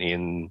investment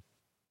in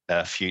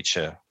a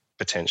future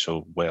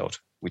potential world,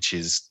 which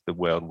is the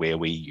world where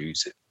we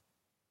use it.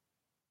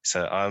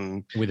 So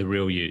I'm with a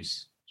real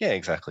use. Yeah,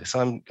 exactly.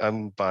 So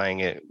I'm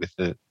buying it with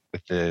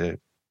the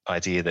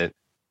idea that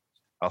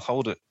I'll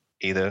hold it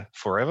either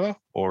forever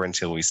or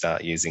until we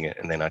start using it,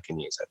 and then I can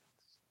use it.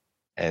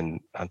 And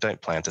I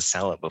don't plan to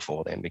sell it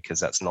before then, because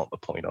that's not the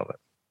point of it.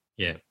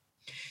 Yeah.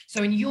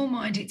 So in your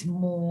mind, it's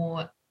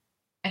more,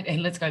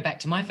 and let's go back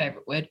to my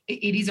favourite word,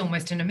 it is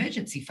almost an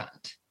emergency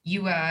fund.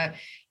 You are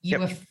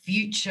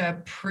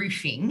future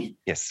proofing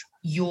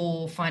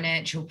your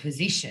financial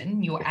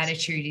position. Your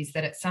attitude is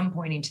that at some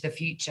point into the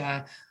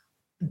future,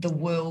 the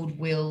world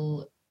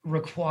will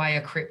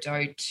require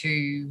crypto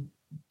to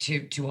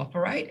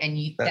operate, and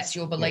that's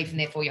your belief, and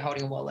therefore you're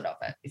holding a wallet of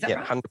it. Is that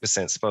right?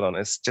 100% spot on.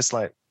 It's just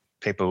like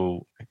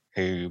people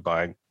who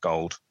buy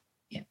gold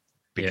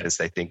because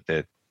they think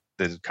that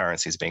the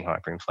currency is being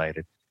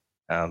hyperinflated.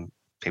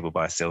 People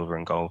buy silver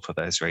and gold for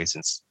those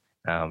reasons.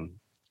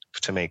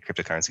 To me,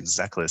 cryptocurrency is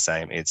exactly the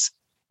same. It's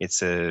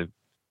a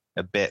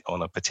bet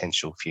on a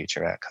potential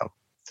future outcome.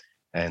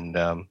 And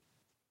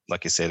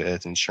like you said,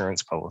 it's an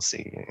insurance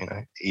policy.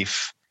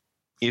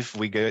 If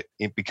we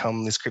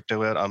become this crypto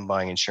world, I'm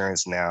buying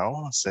insurance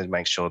now, so to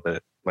make sure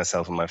that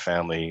myself and my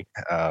family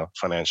are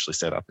financially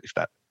set up if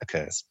that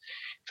occurs.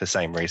 For the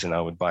same reason,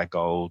 I would buy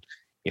gold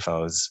if I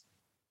was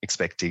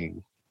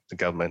expecting the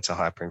government to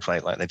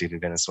hyperinflate like they did in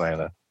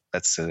Venezuela.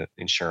 That's an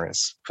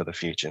insurance for the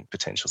future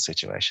potential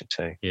situation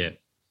too. Yeah.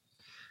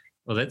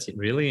 Well, that's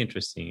really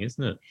interesting,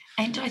 isn't it?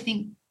 And I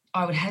think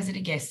I would hazard a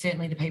guess,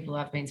 certainly the people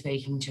I've been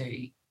speaking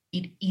to,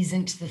 it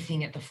isn't the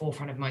thing at the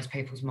forefront of most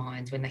people's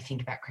minds when they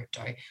think about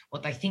crypto.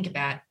 What they think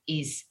about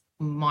is,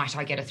 might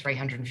I get a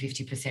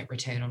 350%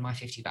 return on my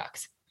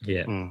 $50?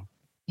 Yeah.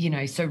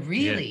 So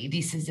really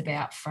this is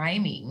about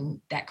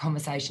framing that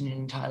conversation in an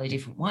entirely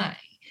different way.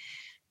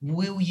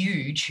 will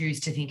you choose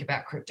to think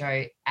about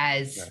crypto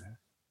as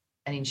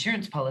an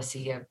insurance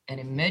policy, an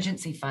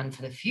emergency fund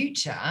for the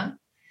future,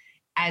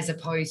 as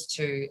opposed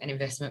to an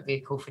investment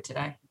vehicle for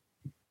today?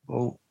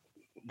 Well,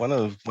 one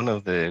of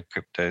the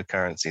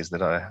cryptocurrencies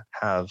that I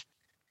have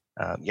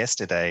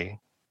yesterday,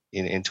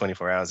 in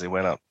 24 hours, it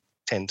went up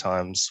 10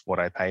 times what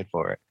I paid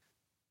for it.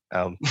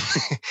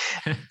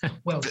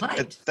 Well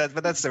played.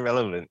 But that's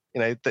irrelevant.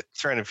 You know,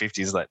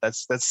 350 is like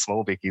that's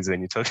small bickies when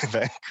you're talking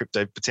about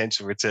crypto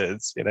potential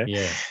returns. You know.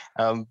 Yeah.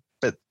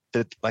 But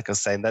like I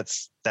was saying,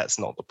 that's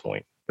not the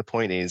point. The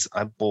point is,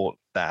 I bought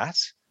that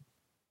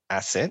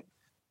asset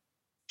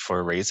for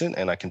a reason,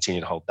 and I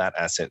continue to hold that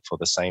asset for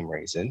the same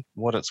reason.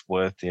 What it's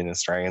worth in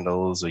Australian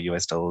dollars or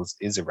US dollars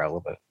is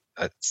irrelevant.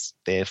 It's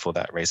there for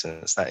that reason.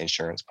 It's that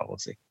insurance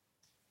policy.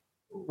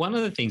 One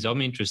of the things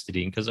I'm interested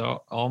in, because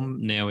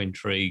I'm now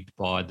intrigued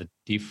by the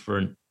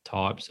different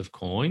types of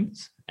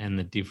coins and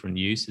the different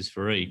uses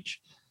for each.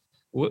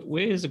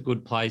 Where's a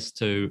good place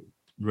to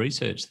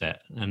research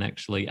that and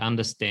actually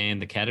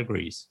understand the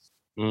categories?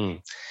 Oh,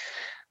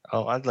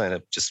 I'd learned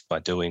it just by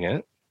doing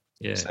it.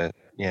 Yeah. So,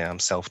 yeah, I'm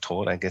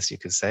self-taught, I guess you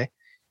could say.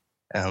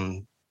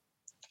 I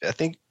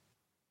think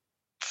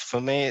for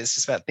me, it's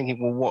just about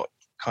thinking, well, what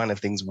kind of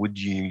things would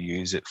you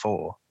use it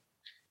for?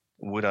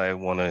 Would I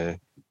want to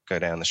go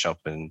down the shop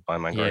and buy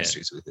my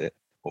groceries with it?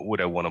 Or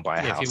would I want to buy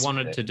a house? If you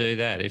wanted to do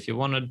that, if you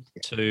wanted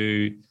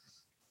to,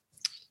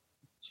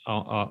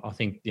 I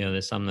think,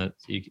 there's some that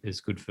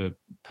is good for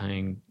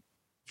paying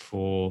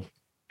for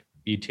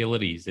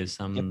utilities. There's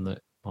some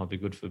that might be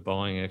good for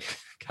buying a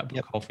cup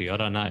of coffee. I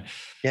don't know.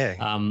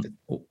 Yeah.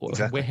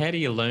 Exactly. How do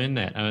you learn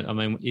that? I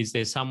mean, is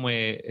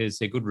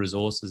there good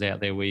resources out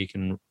there where you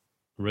can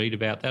read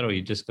about that, or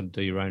you just got to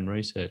do your own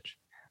research?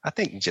 I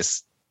think you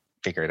just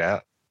figure it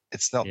out.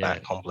 It's not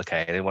that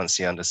complicated. Once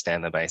you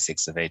understand the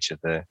basics of each of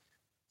the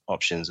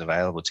options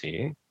available to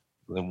you,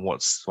 then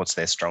what's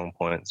their strong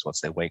points,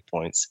 what's their weak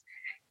points,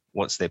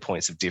 what's their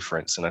points of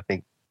difference. And I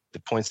think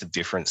the points of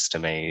difference to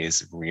me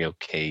is real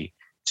key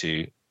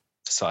to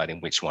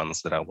deciding which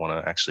ones that I want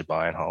to actually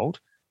buy and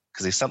hold.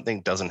 Because if something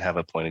doesn't have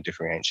a point of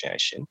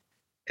differentiation,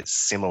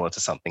 it's similar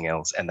to something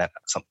else, and that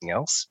something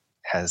else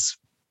has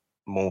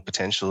more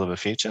potential of a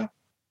future,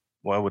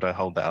 why would I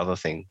hold the other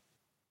thing?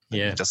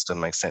 It just doesn't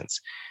make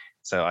sense.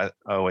 So I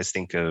always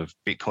think of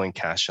Bitcoin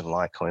Cash and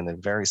Litecoin. They're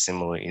very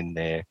similar in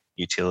their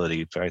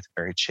utility, both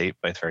very cheap,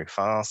 both very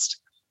fast.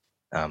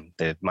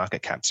 Their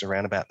market cap's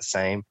around about the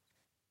same,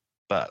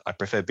 but I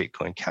prefer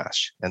Bitcoin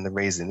Cash. And the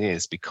reason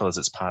is because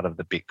it's part of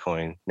the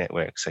Bitcoin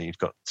network. So you've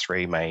got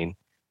three main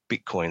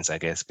Bitcoins, I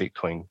guess: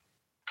 Bitcoin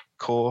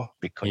Core,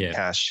 Bitcoin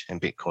Cash, and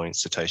Bitcoin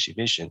Satoshi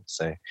Vision.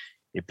 So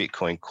your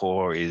Bitcoin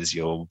Core is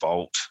your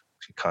vault,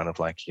 kind of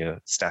like your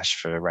stash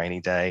for a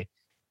rainy day.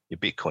 Your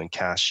Bitcoin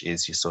Cash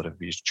is your sort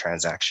of your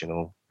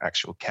transactional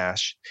actual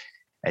cash.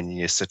 And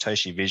your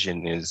Satoshi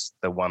Vision is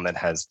the one that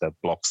has the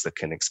blocks that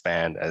can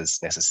expand as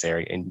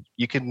necessary. And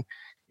you can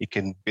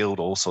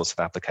build all sorts of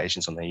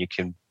applications on there. You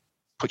can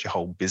put your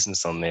whole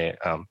business on there.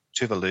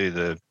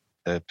 Tuvalu,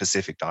 the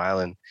Pacific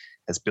Island,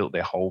 has built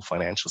their whole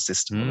financial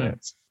system on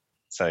it.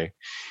 So,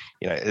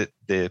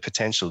 the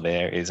potential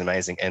there is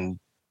amazing. And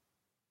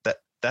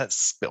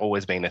that's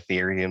always been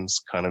Ethereum's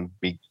kind of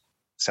big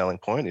selling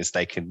point, is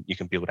you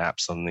can build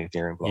apps on the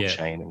Ethereum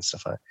blockchain and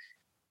stuff like that.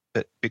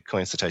 But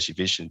Bitcoin Satoshi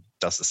Vision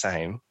does the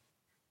same,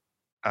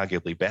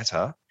 arguably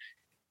better,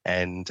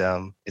 and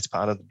it's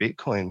part of the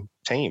Bitcoin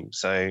team.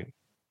 So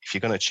if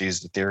you're going to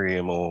choose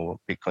Ethereum or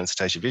Bitcoin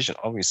Satoshi Vision,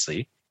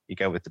 obviously you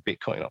go with the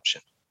Bitcoin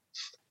option.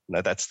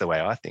 That's the way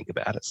I think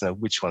about it. So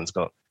which one's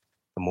got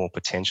the more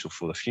potential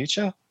for the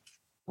future?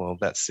 Well,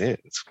 that's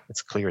it.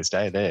 It's clear as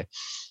day there.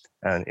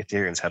 And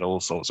Ethereum's had all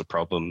sorts of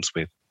problems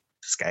with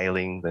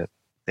scaling, that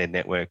their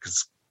network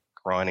is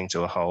grinding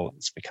to a halt.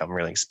 It's become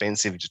really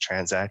expensive to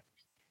transact.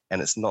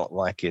 And it's not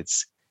like it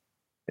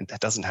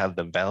doesn't have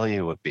the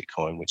value of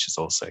Bitcoin, which is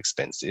also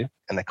expensive.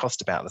 And they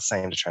cost about the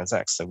same to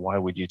transact. So why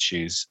would you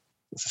choose,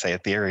 say,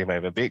 Ethereum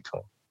over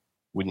Bitcoin?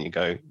 Wouldn't you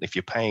go, if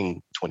you're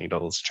paying $20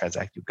 to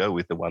transact, you go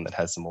with the one that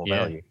has the more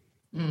value?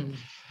 And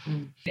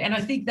I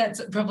think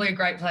that's probably a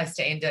great place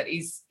to end it,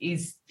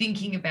 is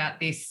thinking about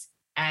this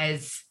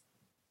as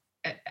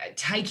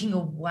taking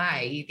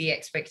away the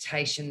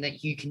expectation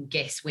that you can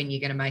guess when you're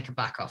going to make a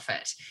buck off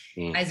it,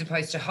 as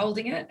opposed to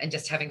holding it and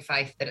just having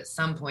faith that at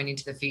some point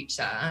into the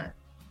future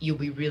you'll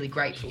be really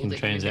grateful that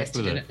you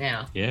invested in it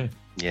now. Yeah,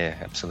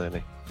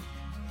 absolutely.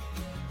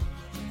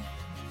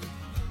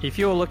 If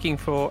you're looking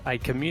for a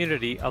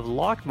community of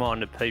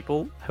like-minded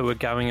people who are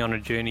going on a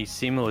journey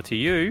similar to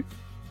you,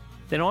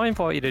 then I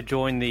invite you to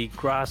join the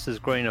Grass is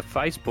Greener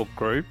Facebook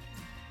group,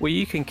 where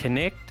you can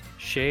connect,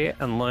 share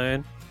and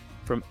learn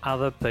from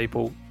other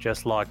people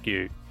just like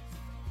you.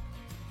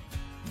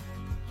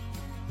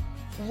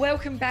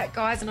 Welcome back,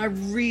 guys, and I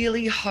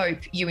really hope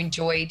you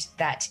enjoyed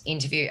that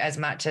interview as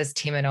much as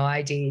Tim and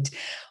I did.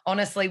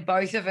 Honestly,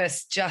 both of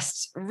us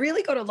just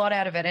really got a lot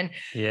out of it. And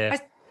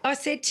I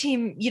said,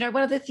 Tim,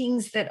 one of the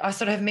things that I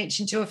sort of have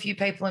mentioned to a few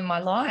people in my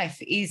life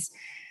is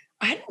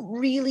I hadn't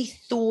really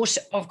thought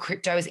of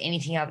crypto as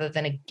anything other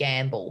than a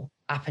gamble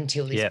up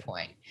until this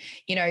point.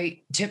 You know,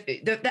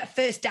 that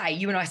first day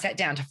you and I sat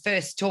down to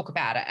first talk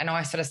about it, and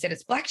I sort of said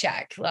it's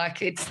blackjack.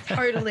 Like it's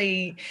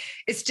totally,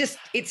 it's just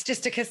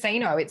a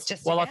casino. It's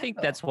just I think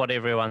that's what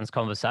everyone's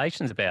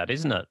conversation's about,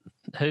 isn't it?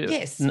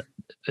 Yes.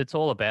 It's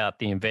all about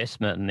the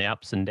investment and the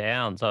ups and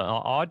downs.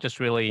 I just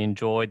really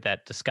enjoyed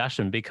that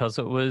discussion because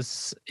it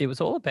was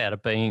all about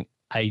it being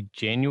a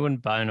genuine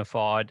bona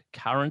fide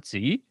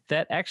currency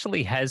that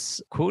actually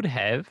could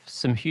have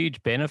some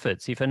huge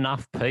benefits if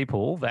enough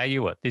people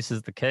value it. This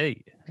is the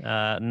key.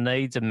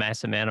 Needs a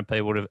mass amount of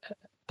people to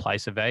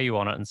place a value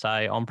on it and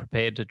say, I'm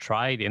prepared to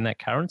trade in that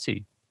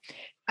currency.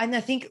 And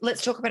I think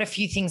let's talk about a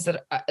few things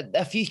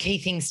a few key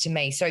things to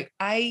me. So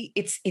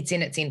it's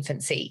in its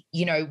infancy.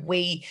 You know,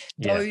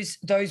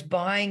 those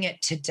buying it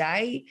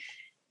today,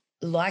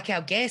 like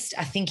our guest,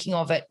 are thinking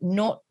of it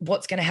not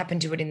what's going to happen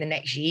to it in the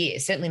next year,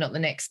 certainly not the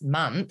next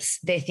months.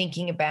 They're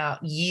thinking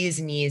about years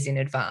and years in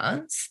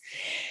advance.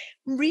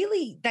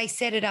 Really, they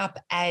set it up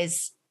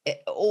as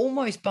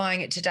almost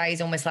buying it today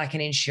is almost like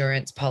an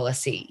insurance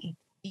policy.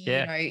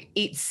 You know,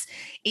 it's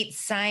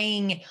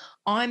saying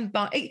I'm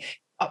buying.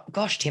 Oh,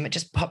 gosh, Tim, it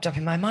just popped up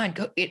in my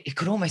mind. It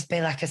could almost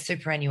be like a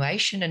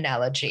superannuation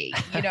analogy,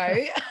 you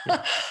know.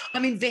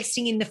 I'm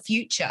investing in the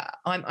future.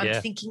 I'm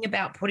thinking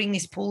about putting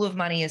this pool of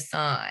money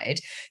aside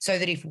so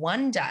that if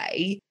one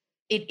day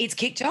it's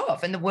kicked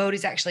off and the world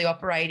is actually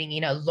operating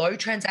in a low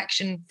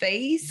transaction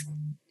fees,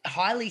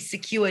 highly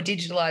secure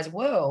digitalized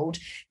world,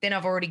 then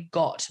I've already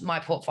got my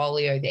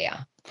portfolio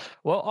there.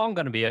 Well, I'm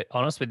going to be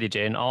honest with you,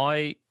 Jen.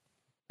 I,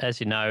 as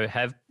you know,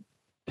 have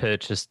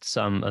purchased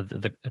some of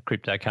the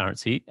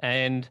cryptocurrency,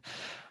 and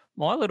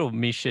my little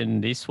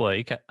mission this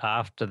week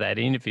after that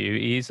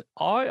interview is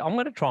I'm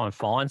going to try and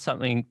find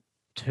something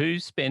to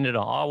spend it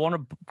on. I want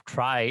to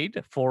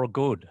trade for a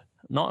good,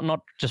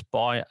 not just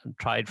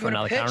trade for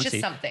another currency.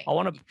 Something. I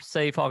want to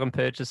see if I can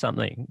purchase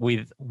something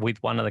with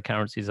one of the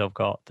currencies I've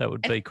got. That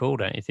would be cool,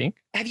 don't you think?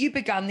 Have you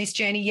begun this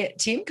journey yet,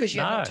 Tim? Because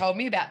you haven't told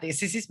me about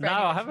this. Is this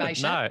brand new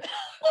information? No,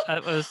 I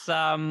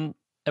haven't.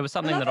 It was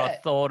something that I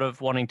thought of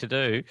wanting to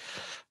do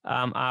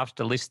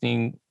after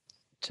listening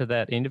to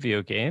that interview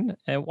again.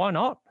 And why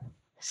not?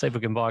 See if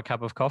we can buy a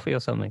cup of coffee or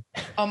something.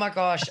 Oh, my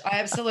gosh. I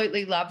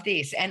absolutely love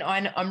this. And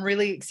I'm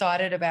really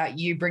excited about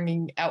you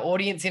bringing our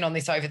audience in on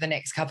this over the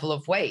next couple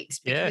of weeks,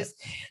 because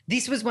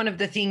this was one of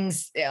the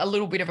things, a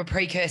little bit of a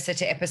precursor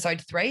to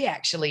episode 3,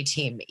 actually,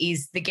 Tim,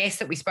 is the guest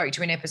that we spoke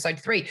to in episode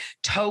 3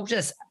 told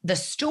us the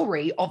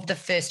story of the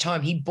first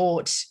time he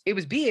bought, it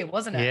was beer,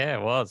 wasn't it? Yeah,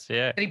 it was,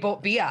 yeah. But he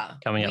bought beer.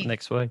 Coming up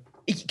next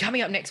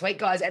week,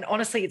 guys. And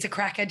honestly, it's a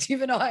cracker.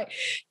 Tim and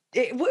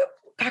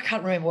I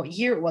can't remember what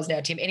year it was now,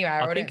 Tim. Anyway,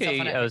 I think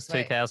it was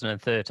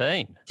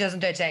 2013.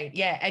 2013,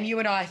 yeah. And you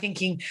and I are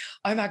thinking,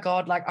 oh, my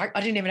God, like I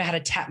didn't even know how to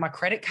tap my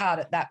credit card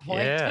at that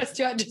point. Yeah.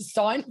 Just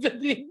sign for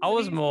things. I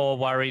was more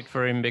worried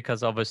for him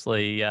because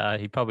obviously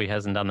he probably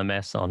hasn't done the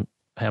maths on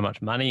how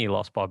much money he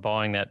lost by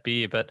buying that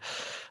beer. But,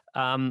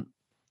 so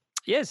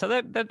that's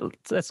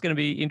going to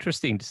be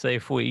interesting to see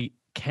if we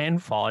can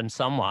find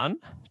someone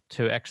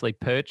to actually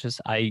purchase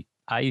a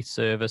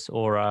service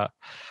or a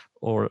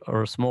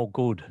small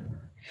good.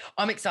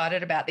 I'm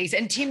excited about these.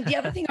 And Tim, the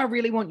other thing I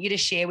really want you to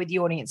share with the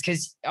audience,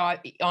 because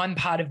I'm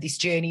part of this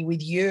journey with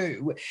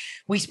you.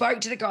 We spoke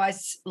to the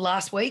guys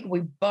last week. We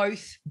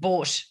both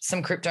bought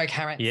some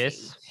cryptocurrency.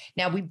 Yes.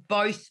 Now, we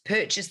both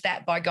purchased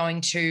that by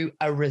going to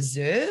a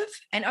reserve.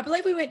 And I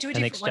believe we went to a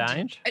different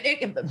exchange.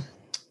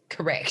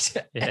 Correct.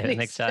 Yeah, an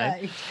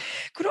exchange.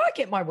 Could I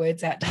get my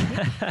words out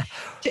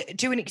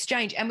to an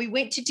exchange? And we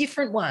went to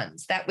different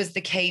ones. That was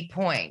the key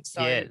point.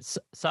 So, yes.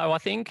 So I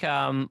think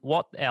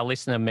what our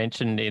listener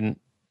mentioned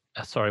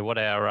what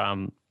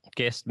our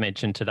guest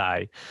mentioned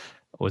today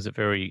was a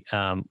very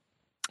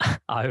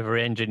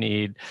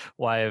over-engineered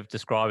way of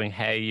describing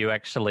how you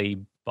actually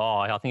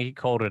buy. I think he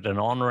called it an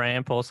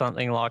on-ramp or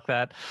something like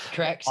that.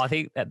 Correct. I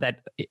think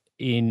that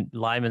in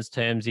layman's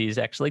terms is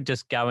actually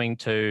just going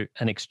to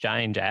an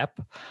exchange app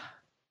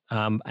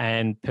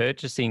and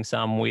purchasing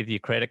some with your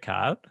credit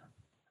card.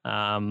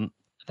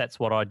 That's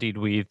what I did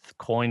with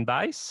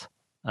Coinbase.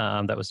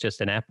 That was just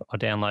an app I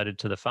downloaded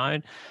to the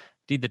phone,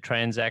 did the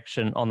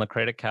transaction on the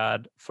credit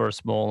card for a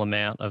small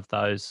amount of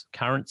those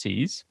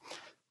currencies.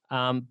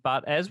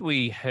 But as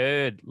we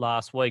heard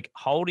last week,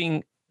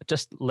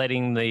 just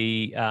letting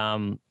the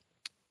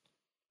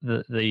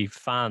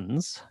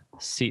funds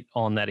sit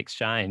on that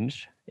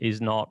exchange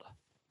is not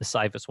the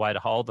safest way to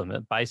hold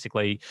them.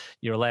 Basically,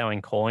 you're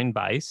allowing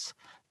Coinbase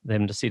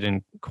them to sit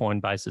in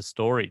Coinbase's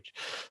storage.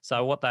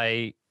 So what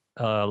a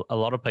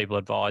lot of people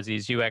advise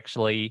is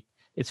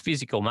it's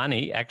physical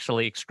money,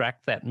 actually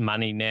extract that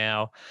money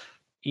now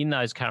in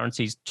those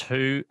currencies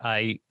to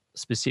a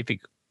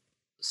specific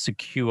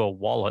secure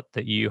wallet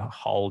that you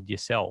hold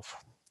yourself.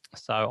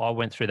 So I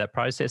went through that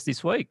process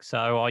this week.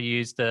 So I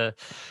used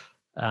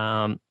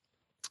an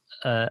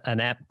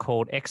app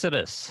called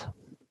Exodus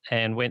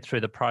and went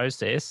through the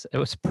process. It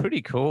was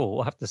pretty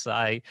cool, I have to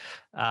say.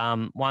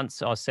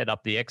 Once I set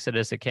up the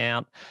Exodus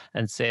account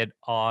and said,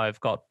 I've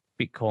got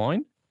Bitcoin,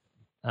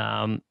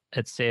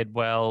 it said,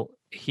 well,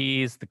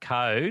 here's the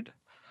code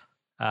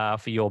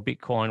for your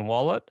Bitcoin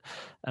wallet.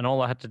 And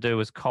all I had to do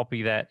was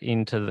copy that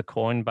into the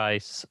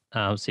Coinbase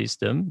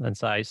system and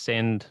say,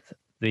 send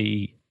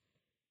the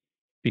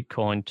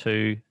Bitcoin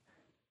to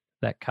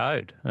that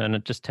code. And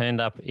it just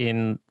turned up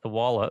in the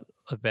wallet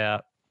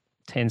about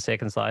 10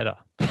 seconds later.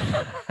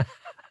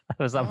 It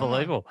was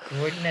unbelievable.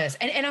 Oh, goodness.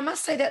 And I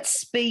must say that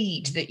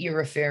speed that you're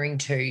referring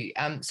to,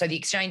 so the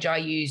exchange I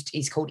used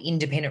is called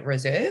Independent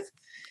Reserve.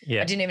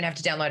 Yeah. I didn't even have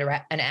to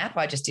download an app.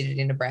 I just did it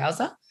in a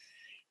browser.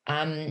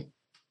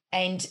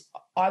 And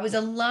I was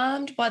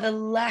alarmed by the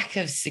lack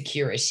of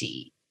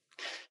security.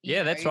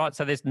 Yeah, that's right.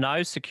 So there's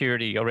no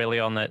security really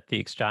on the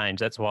exchange.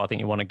 That's why I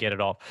think you want to get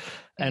it off.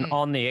 And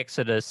on the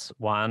Exodus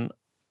one,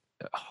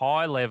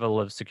 high level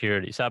of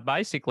security. So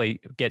basically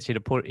it gets you to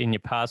put in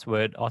your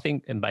password, I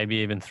think, and maybe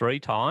even 3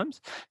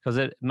 times, because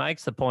it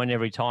makes the point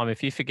every time.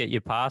 If you forget your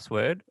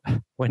password,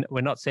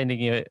 we're not sending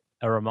you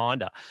a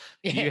reminder.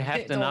 Yeah, you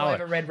have to know all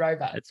over Red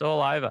Rover. It's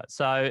all over.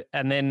 So,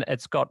 and then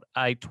it's got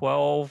a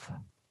 12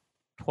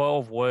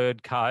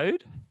 word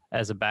code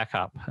as a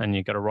backup, and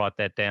you've got to write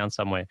that down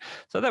somewhere.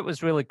 So that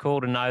was really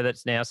cool to know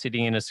that's now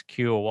sitting in a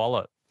secure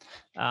wallet.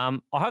 I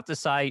have to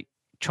say,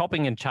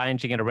 chopping and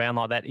changing it around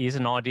like that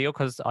isn't ideal,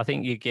 because I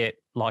think you get,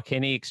 like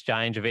any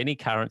exchange of any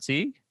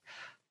currency,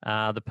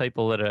 the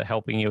people that are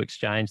helping you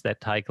exchange that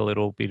take a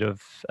little bit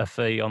of a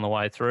fee on the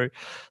way through.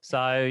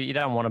 So you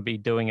don't want to be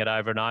doing it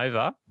over and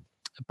over.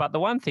 But the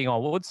one thing I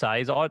would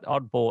say is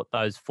I'd bought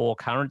those 4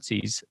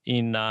 currencies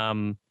in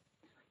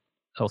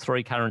or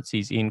 3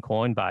 currencies in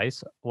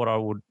Coinbase. What I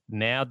would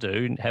now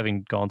do,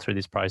 having gone through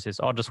this process,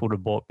 I just would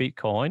have bought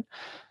Bitcoin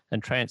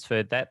and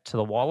transferred that to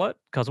the wallet,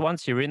 because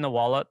once you're in the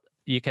wallet,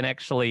 you can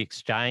actually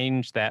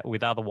exchange that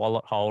with other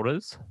wallet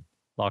holders,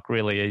 like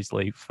really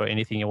easily, for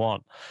anything you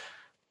want.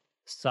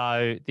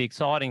 So the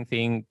exciting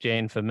thing,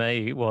 Jen, for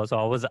me was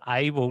I was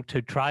able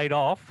to trade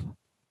off.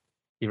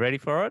 You ready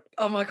for it?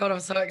 Oh my God, I'm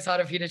so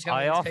excited for you to tell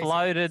me. I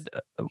offloaded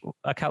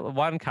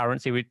one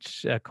currency,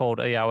 which called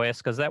EOS,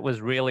 because that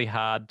was really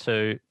hard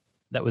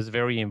that was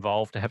very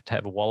involved to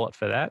have a wallet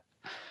for that.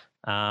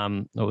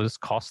 It was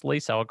costly,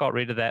 so I got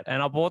rid of that.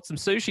 And I bought some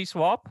Sushi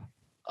Swap.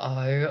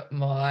 Oh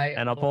my!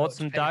 And I bought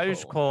some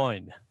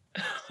Dogecoin.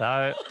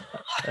 So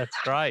that's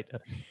great.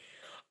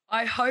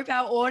 I hope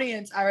our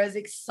audience are as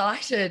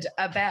excited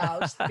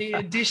about the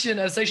addition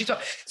of Sushi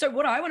Swap. So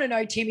what I want to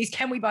know, Tim, is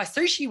can we buy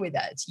sushi with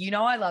it? You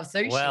know I love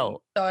sushi.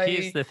 Well,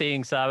 here's the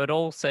thing. So it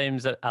all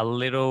seems a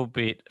little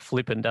bit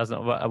flippant,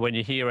 doesn't it? When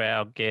you hear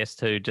our guest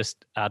who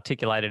just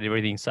articulated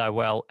everything so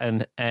well,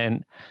 and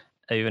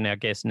even our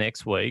guest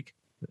next week,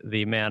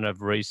 the amount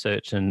of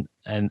research and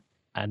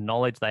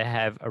knowledge they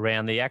have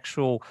around the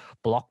actual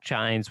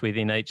blockchains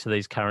within each of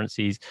these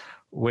currencies.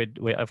 We're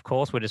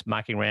just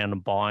mucking around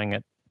and buying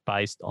it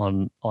based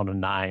on a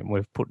name.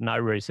 We've put no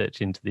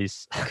research into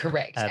this.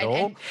 Correct. at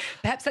all. And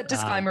perhaps that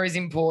disclaimer is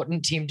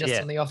important, Tim,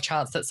 just on the off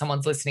chance that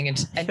someone's listening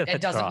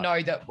and doesn't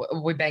know that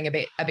we're being a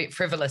bit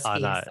frivolous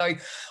here. So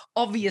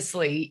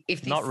obviously,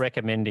 if this, not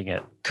recommending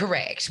it.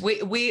 Correct.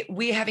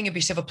 We're having a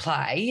bit of a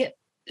play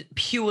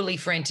purely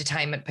for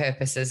entertainment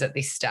purposes at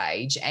this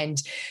stage,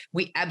 and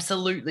we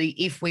absolutely,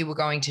 if we were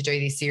going to do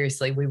this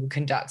seriously, we would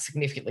conduct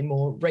significantly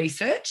more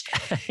research.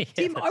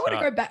 Tim, I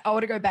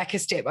want to go back a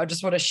step. I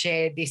just want to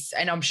share this,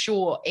 and I'm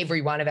sure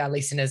every one of our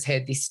listeners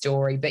heard this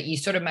story, but you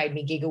sort of made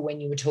me giggle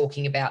when you were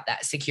talking about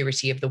that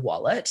security of the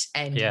wallet,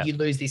 and you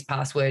lose this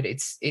password,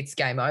 it's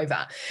game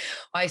over.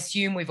 I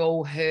assume we've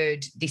all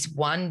heard this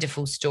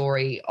wonderful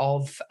story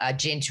of a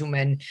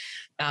gentleman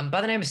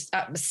by the name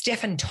of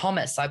Stephen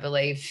Thomas, I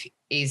believe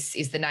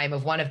is the name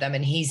of one of them.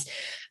 And he's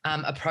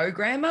a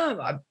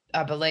programmer.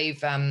 I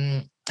believe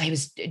he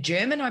was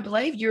German, I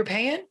believe,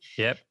 European.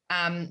 Yep.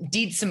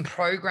 Did some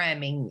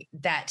programming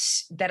that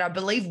I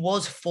believe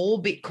was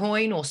for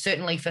Bitcoin, or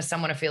certainly for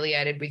someone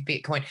affiliated with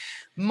Bitcoin.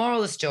 Moral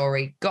of the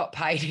story, got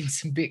paid in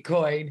some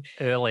Bitcoin.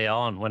 Early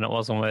on, when it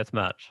wasn't worth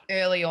much.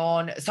 Early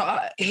on. So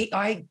he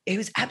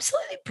was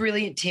absolutely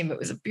brilliant, Tim. It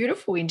was a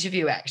beautiful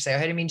interview, actually. I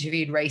heard him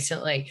interviewed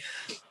recently.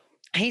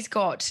 He's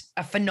got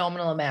a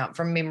phenomenal amount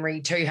from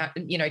memory,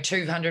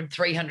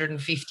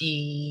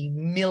 350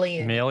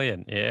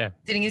 million. Yeah.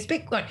 Sitting in his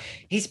Bitcoin.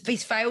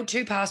 He's failed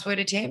 2 password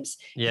attempts.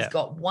 Yeah. He's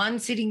got 1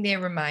 sitting there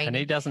remaining. And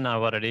he doesn't know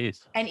what it is.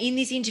 And in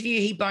this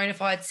interview, he bona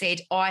fide said,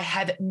 I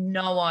have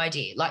no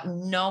idea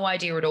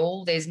at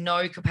all. There's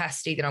no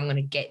capacity that I'm going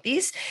to get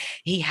this.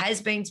 He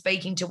has been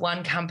speaking to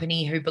one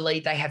company who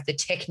believe they have the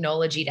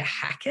technology to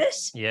hack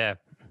it. Yeah.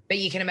 But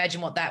you can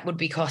imagine what that would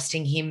be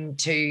costing him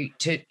to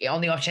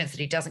on the off chance that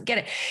he doesn't get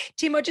it.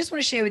 Tim, I just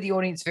want to share with the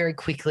audience very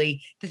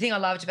quickly. The thing I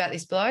loved about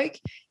this bloke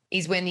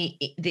is when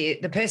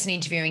the person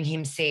interviewing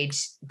him said,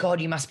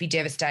 God, you must be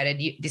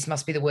devastated. This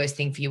must be the worst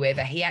thing for you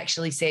ever. He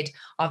actually said,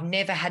 I've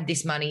never had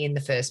this money in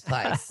the first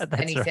place.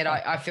 And he said,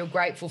 I feel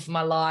grateful for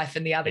my life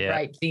and the other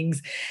great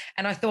things.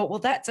 And I thought, well,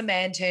 that's a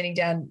man turning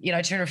down,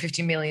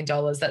 $250 million.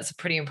 That's a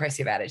pretty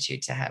impressive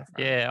attitude to have.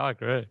 Right? Yeah, I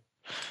agree.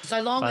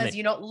 So long Funny. as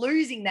you're not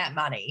losing that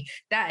money,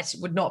 that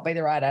would not be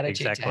the right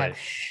attitude to have.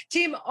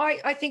 Tim,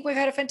 I think we've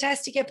had a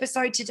fantastic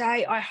episode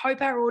today. I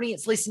hope our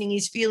audience listening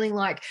is feeling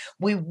like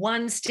we're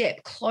one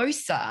step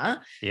closer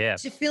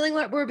to feeling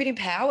like we're a bit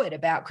empowered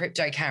about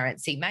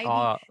cryptocurrency. Maybe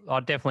I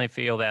definitely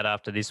feel that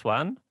after this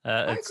one.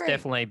 It's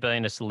definitely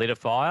been a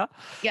solidifier.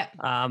 Yeah.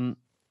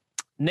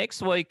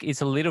 Next week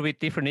is a little bit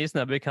different, isn't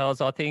it?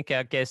 Because I think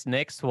our guest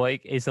next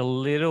week is a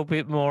little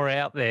bit more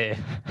out there.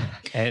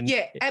 And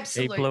yeah,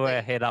 absolutely. He blew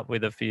our head up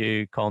with a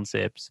few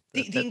concepts.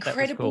 The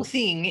incredible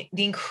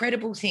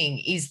thing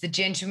is the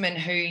gentleman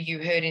who you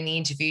heard in the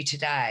interview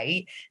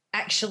today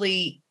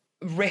actually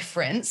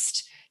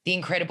referenced the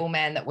incredible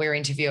man that we're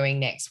interviewing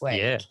next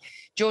week. Yeah.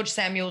 George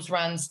Samuels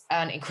runs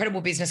an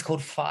incredible business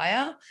called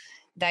Fire.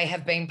 They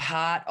have been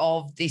part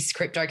of this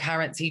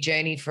cryptocurrency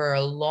journey for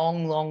a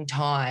long, long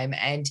time.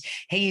 And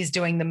he is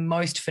doing the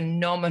most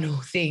phenomenal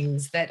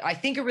things that I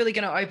think are really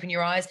going to open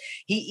your eyes.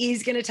 He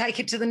is going to take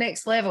it to the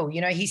next level.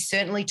 You know, he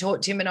certainly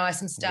taught Tim and I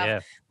some stuff. Yeah.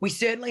 We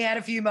certainly had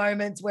a few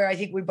moments where I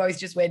think we both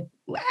just went,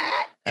 what?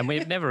 And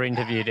we've never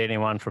interviewed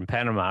anyone from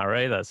Panama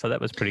either. So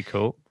that was pretty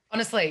cool.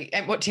 Honestly,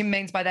 and what Tim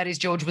means by that is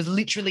George was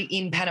literally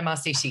in Panama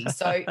City.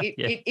 So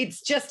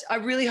it's just, I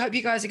really hope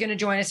you guys are going to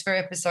join us for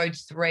episode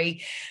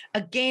 3.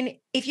 Again,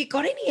 if you've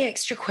got any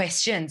extra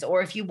questions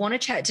or if you want to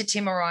chat to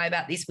Tim or I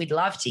about this, we'd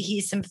love to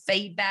hear some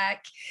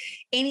feedback.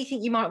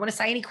 Anything you might want to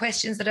say, any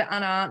questions that are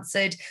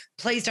unanswered,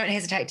 please don't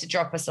hesitate to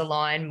drop us a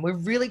line. We're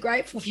really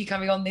grateful for you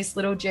coming on this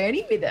little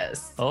journey with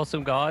us.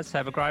 Awesome, guys.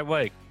 Have a great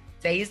week.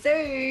 See you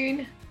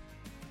soon.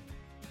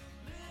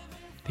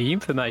 The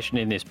information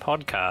in this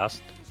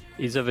podcast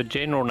is of a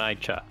general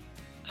nature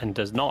and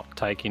does not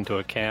take into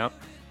account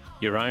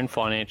your own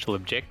financial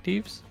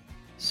objectives,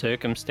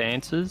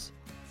 circumstances,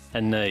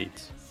 and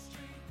needs.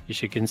 You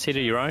should consider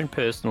your own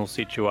personal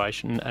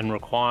situation and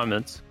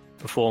requirements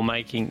before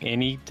making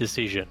any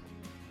decision.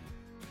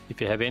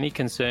 If you have any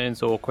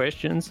concerns or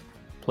questions,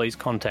 please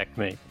contact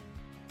me.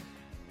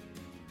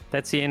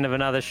 That's the end of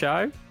another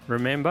show.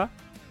 Remember,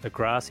 the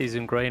grass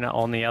isn't greener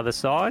on the other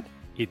side.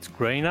 It's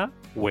greener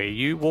where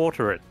you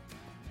water it.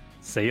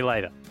 See you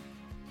later.